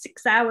like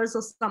 6 hours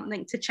or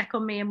something to check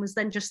on me and was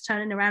then just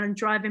turning around and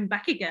driving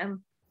back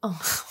again.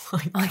 Oh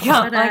my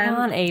God. I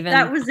can't even.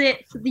 That was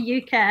it for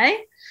the UK.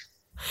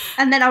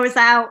 And then I was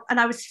out and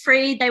I was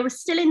free. They were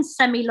still in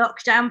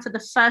semi-lockdown for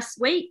the first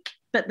week,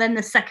 but then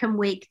the second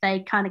week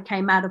they kind of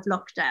came out of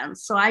lockdown.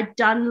 So I'd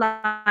done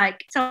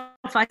like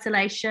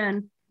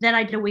self-isolation. Then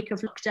I did a week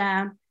of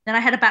lockdown. Then I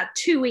had about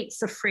 2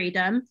 weeks of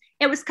freedom.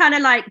 It was kind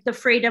of like the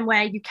freedom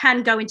where you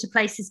can go into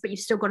places, but you've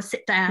still got to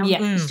sit down. Yeah.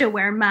 You're still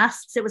wearing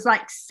masks. It was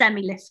like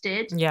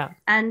semi-lifted. Yeah.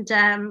 And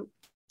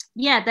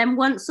then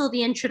once all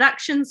the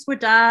introductions were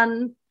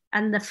done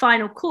and the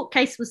final court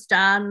case was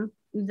done,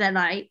 then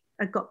I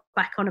got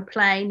back on a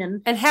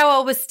plane. And how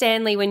old was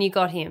Stanley when you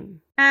got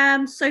him?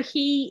 So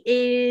he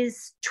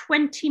is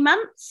 20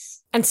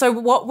 months. And so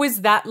what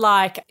was that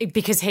like?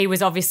 Because he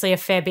was obviously a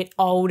fair bit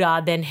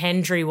older than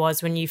Hendry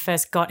was when you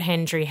first got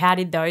Hendry. How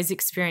did those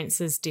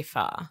experiences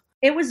differ?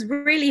 It was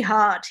really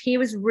hard. He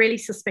was really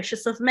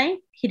suspicious of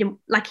me. He knew,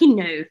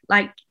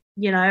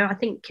 I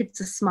think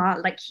kids are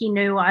smart. Like, he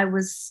knew I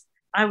was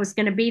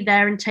going to be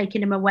there and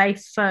taking him away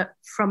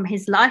from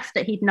his life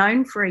that he'd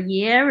known for a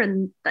year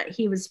and that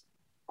he was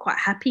quite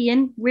happy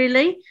in,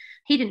 really.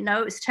 He didn't know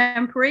it was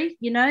temporary,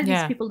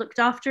 These people looked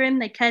after him,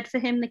 they cared for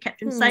him, they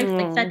kept him safe,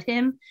 they fed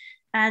him.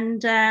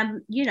 And,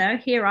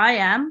 here I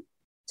am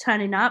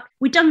turning up.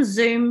 We'd done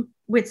Zoom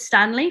with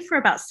Stanley for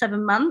about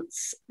 7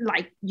 months,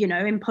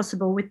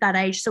 impossible with that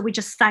age. So we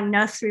just sang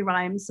nursery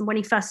rhymes. And when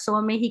he first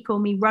saw me, he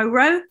called me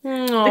Ro-Ro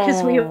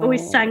because we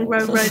always sang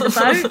Row, Row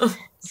the Boat.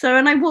 So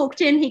when I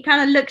walked in, he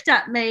kind of looked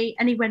at me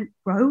and he went,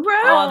 Ro-Ro?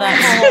 Oh,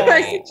 that's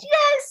I said,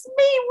 yes,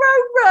 me,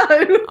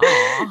 Ro-Ro.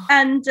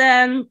 And,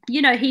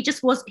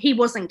 he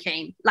wasn't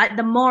keen. Like,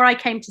 the more I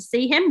came to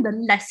see him, the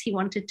less he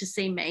wanted to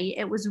see me.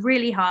 It was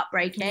really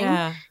heartbreaking.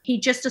 Yeah. He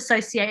just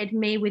associated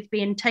me with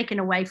being taken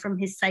away from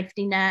his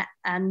safety net.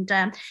 And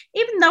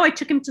even though I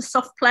took him to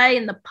soft play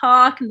in the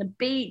park and the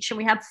beach and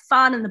we had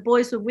fun and the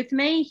boys were with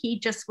me, he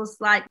just was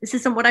like, this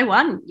isn't what I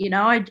want.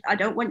 I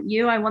don't want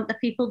you. I want the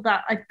people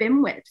that I've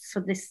been with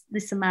for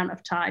this amount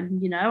of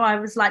time. I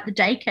was like the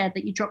daycare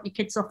that you drop your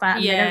kids off at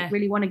and they don't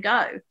really want to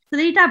go. So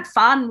he'd have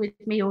fun with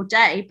me all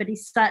day, but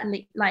he's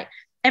certainly like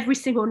every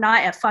single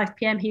night at 5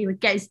 p.m. he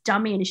would get his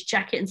dummy and his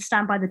jacket and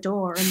stand by the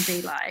door and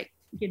be like,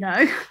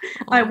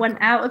 I went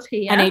out of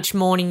here. And each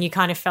morning you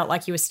kind of felt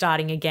like you were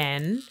starting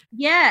again.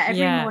 Yeah,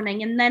 every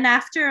morning. And then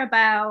after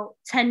about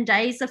 10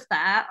 days of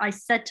that, I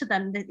said to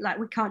them that, like,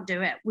 we can't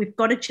do it. We've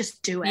got to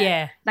just do it.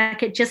 Yeah.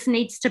 Like, it just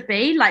needs to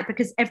be like,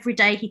 because every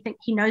day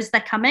he knows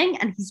they're coming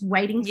and he's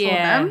waiting for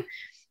them.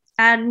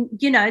 And,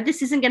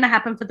 this isn't going to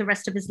happen for the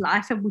rest of his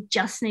life. And we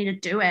just need to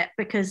do it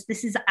because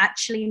this is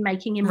actually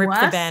making him Rip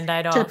worse. the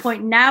Band-Aid off. To the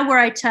point now where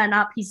I turn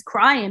up, he's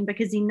crying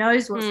because he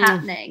knows what's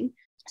happening.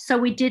 So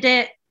we did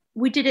it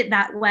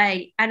that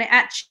way, and it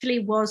actually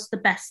was the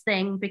best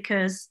thing,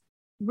 because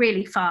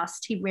really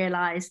fast he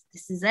realized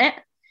this is it.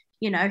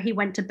 He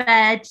went to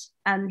bed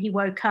and he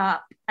woke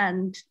up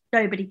and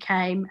nobody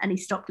came, and he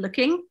stopped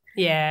looking.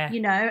 Yeah.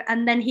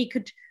 And then he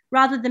could,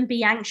 rather than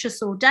be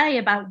anxious all day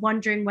about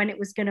wondering when it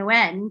was going to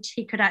end,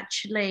 he could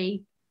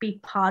actually be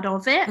part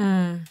of it.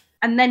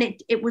 And then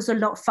it was a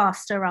lot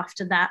faster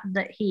after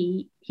that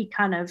he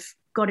kind of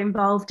got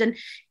involved, and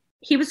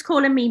he was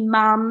calling me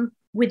mum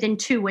within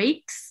 2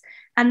 weeks.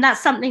 And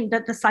that's something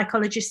that the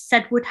psychologist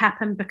said would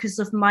happen because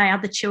of my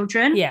other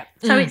children. Yeah.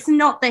 So it's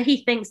not that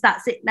he thinks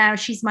that's it now,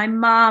 she's my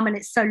mum and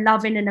it's so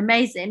loving and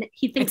amazing.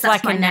 He thinks it's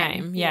that's like my a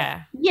name.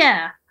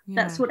 Yeah.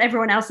 That's what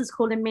everyone else is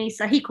calling me.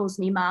 So he calls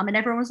me mum, and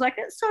everyone's like,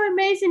 it's so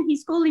amazing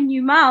he's calling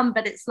you mum.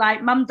 But it's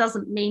like, mum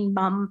doesn't mean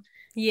mum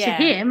to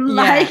him.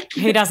 Like,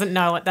 he doesn't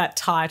know what that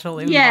title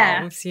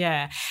involves.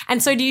 Yeah.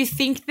 And so do you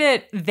think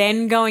that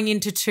then going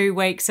into 2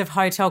 weeks of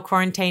hotel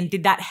quarantine,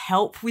 did that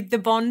help with the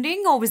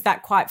bonding, or was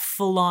that quite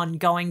full on,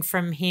 going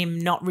from him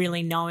not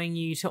really knowing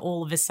you to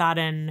all of a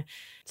sudden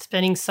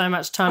spending so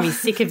much time he's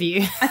sick of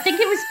you? I think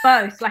it was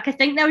both. Like, I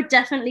think there were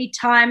definitely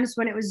times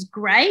when it was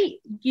great,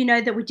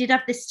 that we did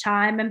have this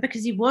time, and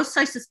because he was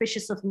so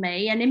suspicious of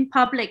me, and in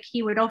public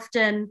he would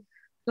often,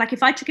 like,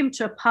 if I took him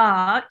to a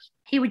park,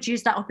 he would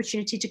use that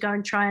opportunity to go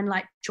and try and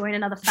like join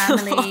another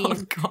family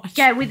and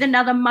get with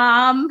another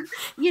mum,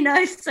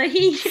 so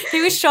he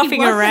was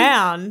shopping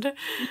around.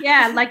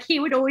 Yeah, like he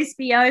would always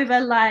be over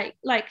like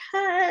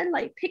her,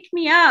 like pick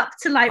me up,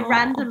 to like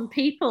random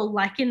people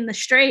like in the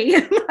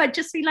street. I'd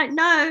just be like,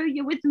 no,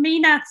 you're with me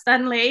now,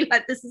 Stanley,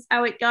 like this is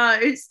how it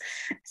goes.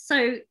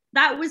 So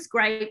that was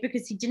great,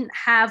 because he didn't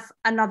have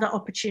another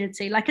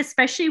opportunity, like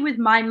especially with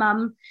my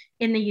mum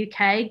in the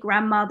UK,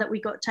 grandma that we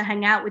got to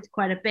hang out with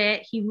quite a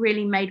bit. He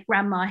really made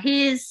grandma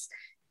his.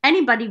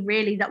 Anybody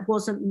really that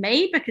wasn't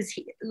me, because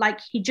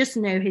he just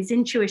knew, his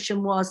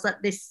intuition was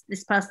that this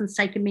person's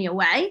taken me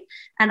away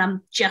and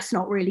I'm just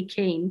not really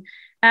keen.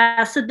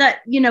 So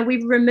that,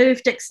 we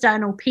removed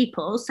external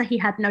people, so he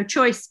had no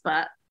choice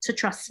but to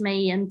trust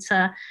me and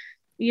to,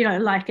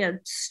 like a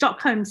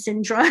Stockholm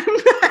syndrome.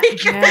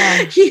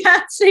 He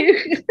had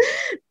to.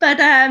 But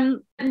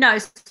no,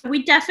 so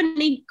we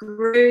definitely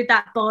grew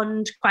that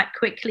bond quite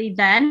quickly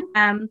then.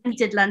 He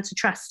did learn to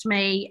trust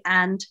me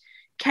and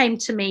came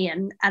to me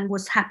and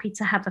was happy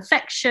to have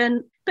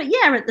affection. But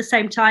yeah, at the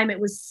same time, it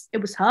was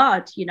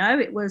hard.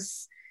 It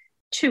was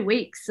 2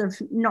 weeks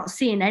of not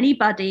seeing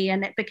anybody,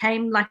 and it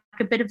became like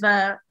a bit of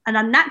an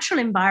unnatural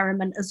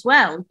environment as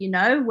well,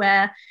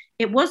 where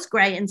it was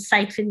great and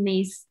safe in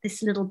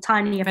this little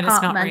tiny apartment. But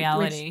it's not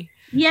reality.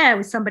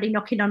 With somebody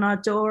knocking on our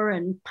door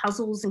and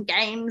puzzles and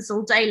games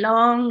all day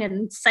long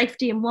and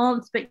safety and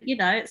warmth. But,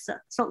 it's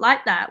not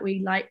like that.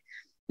 We like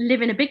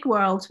live in a big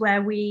world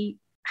where we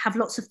have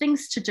lots of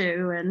things to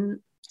do. And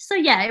so,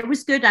 yeah, it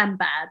was good and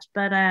bad.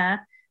 But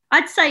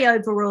I'd say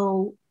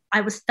overall, I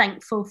was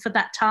thankful for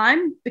that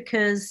time,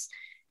 because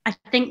I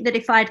think that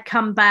if I'd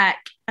come back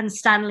and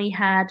Stanley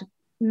had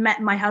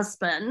met my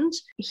husband,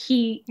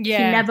 he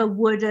never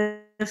would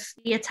have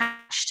been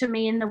attached to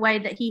me in the way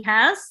that he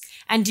has.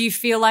 And do you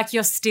feel like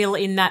you're still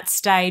in that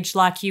stage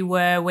like you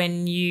were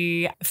when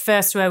you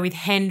first were with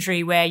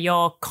Hendry, where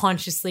you're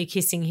consciously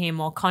kissing him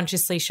or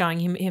consciously showing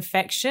him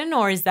affection,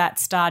 or is that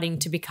starting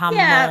to become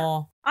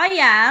more? I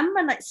am,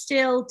 and it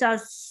still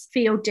does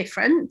feel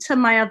different to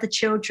my other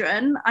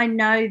children. I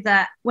know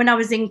that when I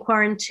was in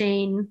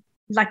quarantine,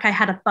 like I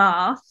had a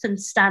bath,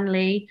 and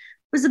Stanley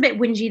was a bit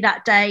whingy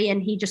that day,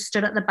 and he just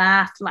stood at the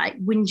bath like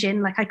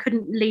whinging, like I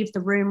couldn't leave the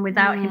room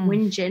without him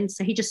whinging.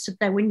 So he just stood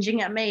there whinging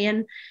at me,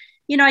 and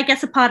I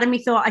guess a part of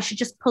me thought I should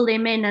just pull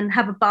him in and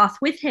have a bath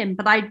with him,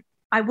 but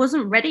I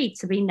wasn't ready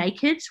to be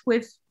naked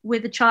with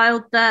a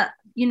child that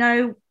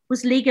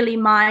was legally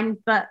mine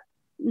but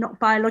not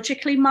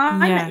biologically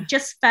mine. It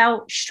just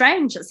felt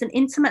strange. It's an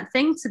intimate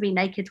thing to be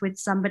naked with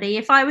somebody.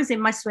 If I was in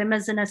my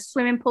swimmers in a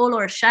swimming pool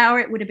or a shower,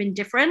 it would have been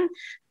different,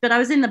 but I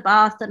was in the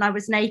bath and I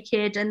was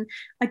naked, and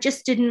I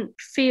just didn't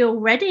feel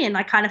ready. And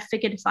I kind of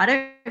figured, if I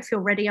don't feel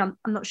ready, I'm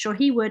not sure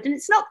he would. And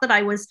it's not that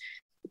I was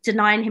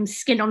denying him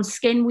skin on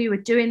skin. We were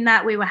doing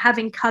that. We were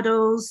having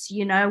cuddles,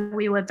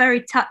 we were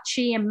very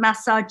touchy and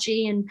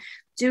massagey and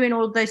doing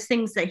all those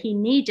things that he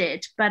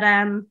needed, but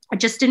I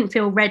just didn't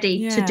feel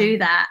ready to do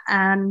that.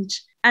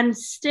 And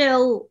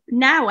still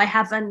now I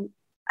haven't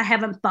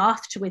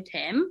bathed with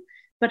him,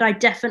 but I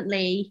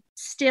definitely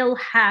still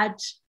had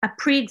a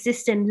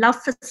pre-existing love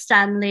for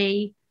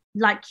Stanley,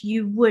 like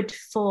you would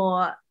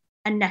for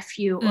a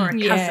nephew or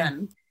a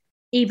cousin,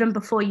 even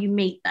before you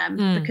meet them,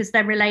 because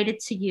they're related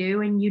to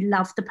you and you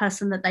love the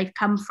person that they've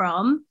come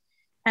from.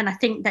 And I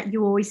think that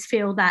you always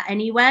feel that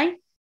anyway.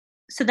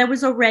 So there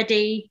was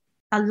already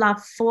a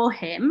love for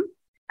him,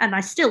 and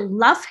I still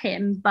love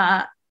him,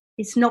 but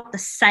it's not the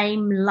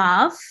same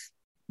love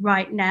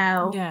right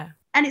now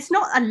And it's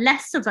not a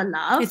less of a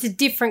love. It's a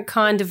different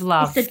kind of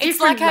love. It's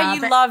like how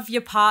you love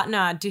your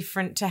partner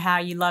different to how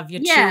you love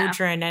your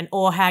children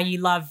or how you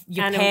love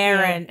your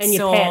parents and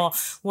your or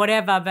pets.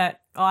 Whatever. But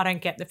I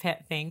don't get the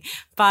pet thing.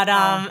 But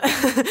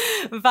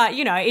but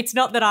you know, it's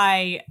not that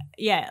I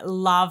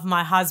love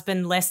my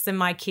husband less than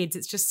my kids.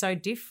 It's just so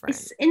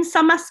different. In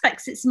some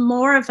aspects, it's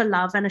more of a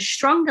love and a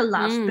stronger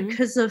love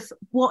because of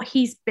what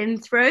he's been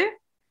through.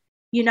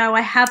 You know,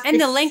 I have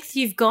the length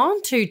you've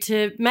gone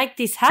to make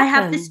this happen. I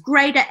have this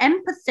greater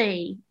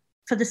empathy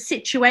for the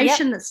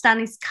situation that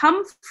Stanley's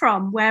come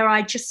from, where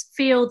I just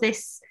feel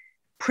this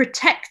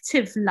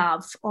protective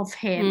love of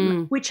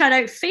him, which I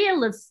don't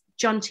feel of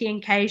Jonty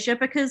and Kezia,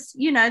 because,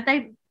 you know,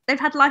 they've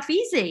had life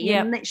easy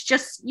and it's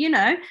just, you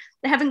know,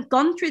 they haven't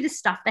gone through this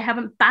stuff. They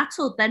haven't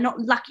battled. They're not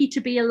lucky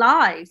to be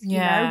alive, you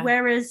know,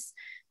 whereas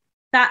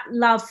that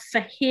love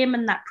for him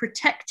and that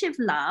protective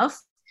love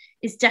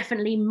is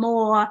definitely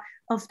more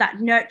of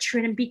that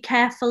nurturing and be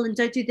careful and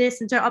don't do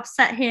this and don't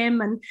upset him,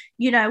 and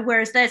you know,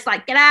 whereas there's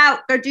like, get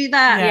out, go do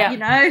that, you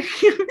know,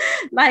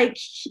 like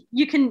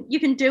you can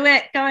do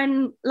it,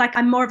 going, like,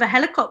 I'm more of a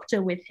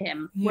helicopter with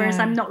him, whereas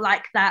I'm not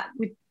like that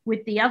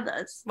with the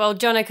others. Well,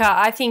 Jonica,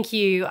 I think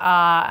you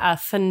are a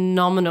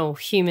phenomenal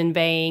human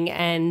being,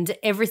 and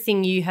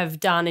everything you have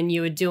done and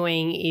you are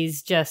doing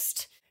is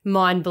just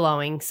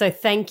mind-blowing. So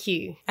thank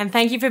you. And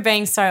thank you for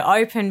being so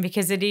open,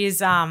 because it is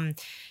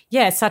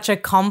such a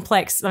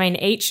complex, I mean,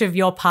 each of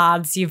your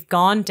paths you've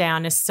gone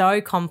down is so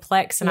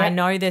complex. And I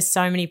know there's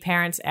so many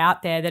parents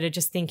out there that are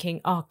just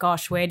thinking, oh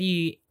gosh, where do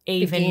you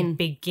even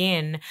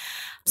begin?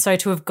 So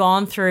to have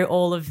gone through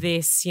all of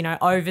this, you know,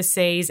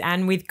 overseas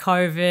and with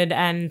COVID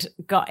and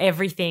got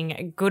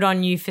everything, good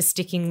on you for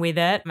sticking with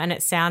it. And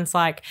it sounds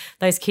like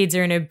those kids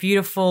are in a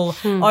beautiful,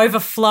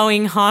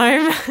 overflowing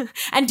home.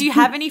 And do you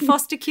have any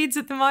foster kids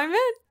at the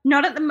moment?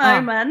 Not at the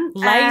moment.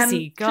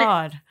 Lazy,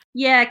 God.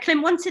 Yeah,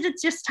 Clint wanted to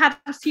just have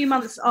a few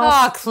months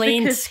off. Oh,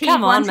 Clint, because he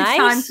come on, wanted mate.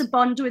 time to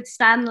bond with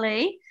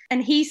Stanley.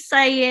 And he's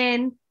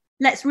saying,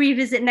 let's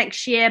revisit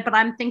next year, but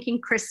I'm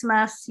thinking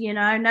Christmas, you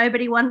know,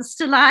 nobody wants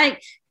to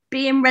like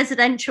be in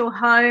residential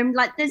home.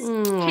 Like there's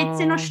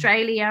kids in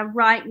Australia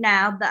right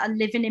now that are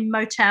living in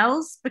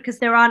motels because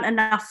there aren't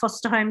enough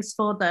foster homes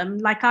for them.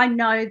 Like I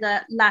know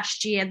that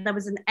last year there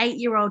was an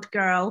 8-year-old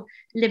girl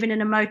living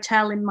in a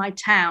motel in my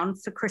town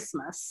for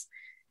Christmas.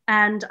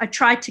 And I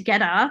tried to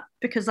get her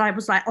because I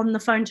was like on the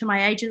phone to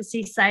my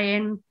agency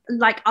saying,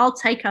 like, I'll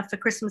take her for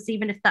Christmas,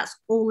 even if that's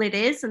all it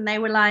is. And they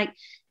were like,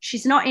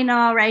 she's not in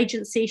our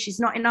agency. She's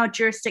not in our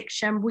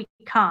jurisdiction. We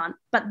can't.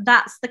 But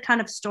that's the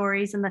kind of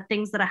stories and the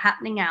things that are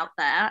happening out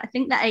there. I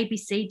think that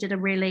ABC did a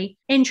really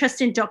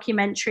interesting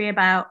documentary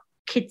about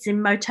kids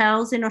in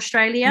motels in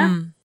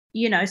Australia.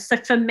 You know, so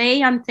for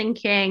me, I'm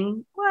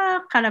thinking,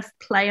 well, kind of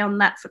play on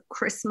that for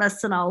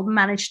Christmas and I'll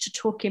manage to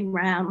talk him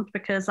round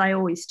because I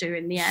always do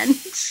in the end.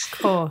 Of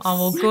course. Oh,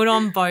 well, good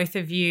on both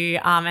of you.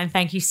 And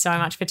thank you so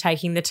much for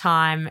taking the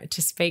time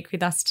to speak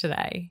with us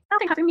today.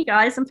 Thank you for having me,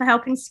 guys, and for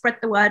helping spread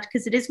the word,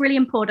 because it is really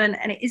important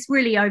and it is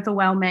really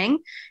overwhelming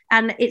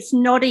and it's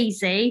not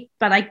easy,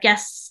 but I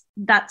guess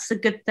that's a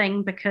good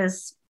thing,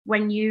 because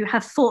when you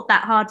have fought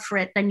that hard for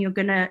it, then you're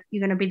gonna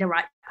be the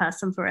right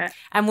person for it.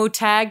 And we'll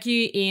tag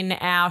you in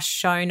our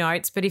show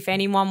notes, but if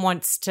anyone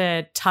wants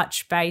to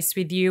touch base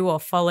with you or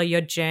follow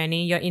your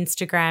journey, your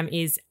Instagram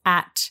is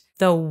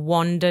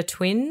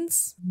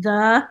 @TheWanderTwins.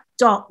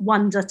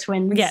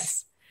 The.WonderTwins.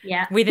 Yes.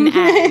 Yeah. With an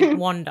A,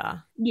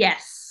 Wander.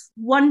 Yes.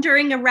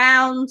 Wandering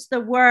around the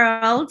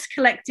world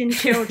collecting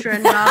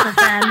children rather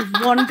than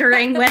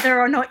wondering whether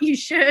or not you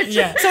should.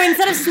 Yeah. So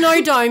instead of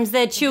snow domes,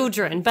 they're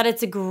children, but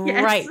it's a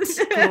great,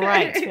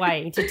 great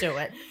way to do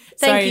it.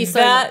 Thank you so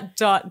much.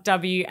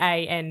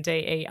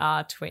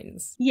 WANDER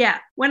twins. Yeah.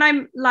 When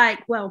I'm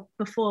like, well,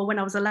 before when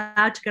I was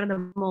allowed to go to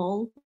the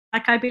mall,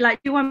 like I'd be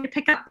like, do you want me to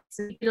pick up?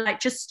 So he'd be like,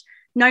 just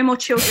no more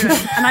children.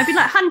 And I'd be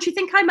like, hun, do you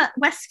think I'm at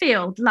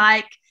Westfield?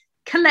 Like,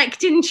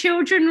 collecting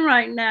children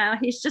right now.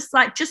 He's just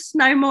like, just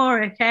no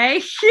more,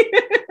 okay?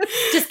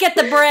 Just get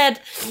the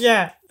bread.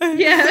 Yeah.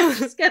 Yeah,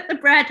 just get the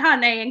bread,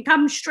 honey, and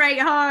come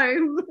straight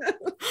home.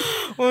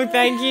 Well,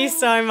 thank you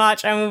so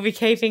much. And we'll be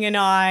keeping an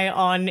eye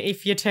on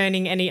if you're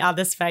turning any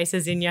other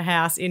spaces in your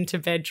house into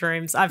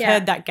bedrooms. I've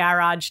heard that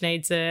garage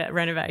needs a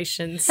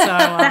renovation. So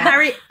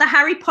the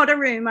Harry Potter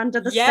room under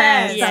the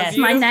stairs. That's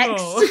beautiful. My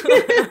next.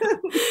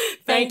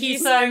 Thank you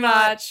so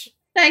much.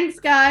 Thanks,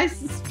 guys.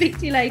 Speak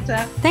to you later.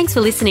 Thanks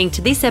for listening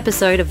to this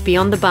episode of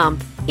Beyond the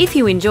Bump. If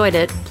you enjoyed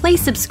it,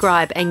 please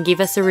subscribe and give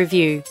us a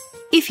review.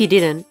 If you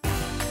didn't,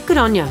 good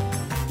on ya.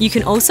 You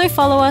can also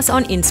follow us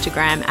on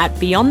Instagram at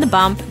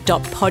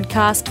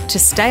beyondthebump.podcast to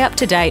stay up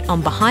to date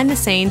on behind the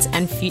scenes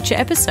and future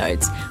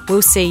episodes.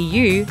 We'll see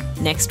you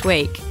next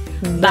week.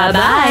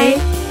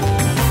 Bye-bye.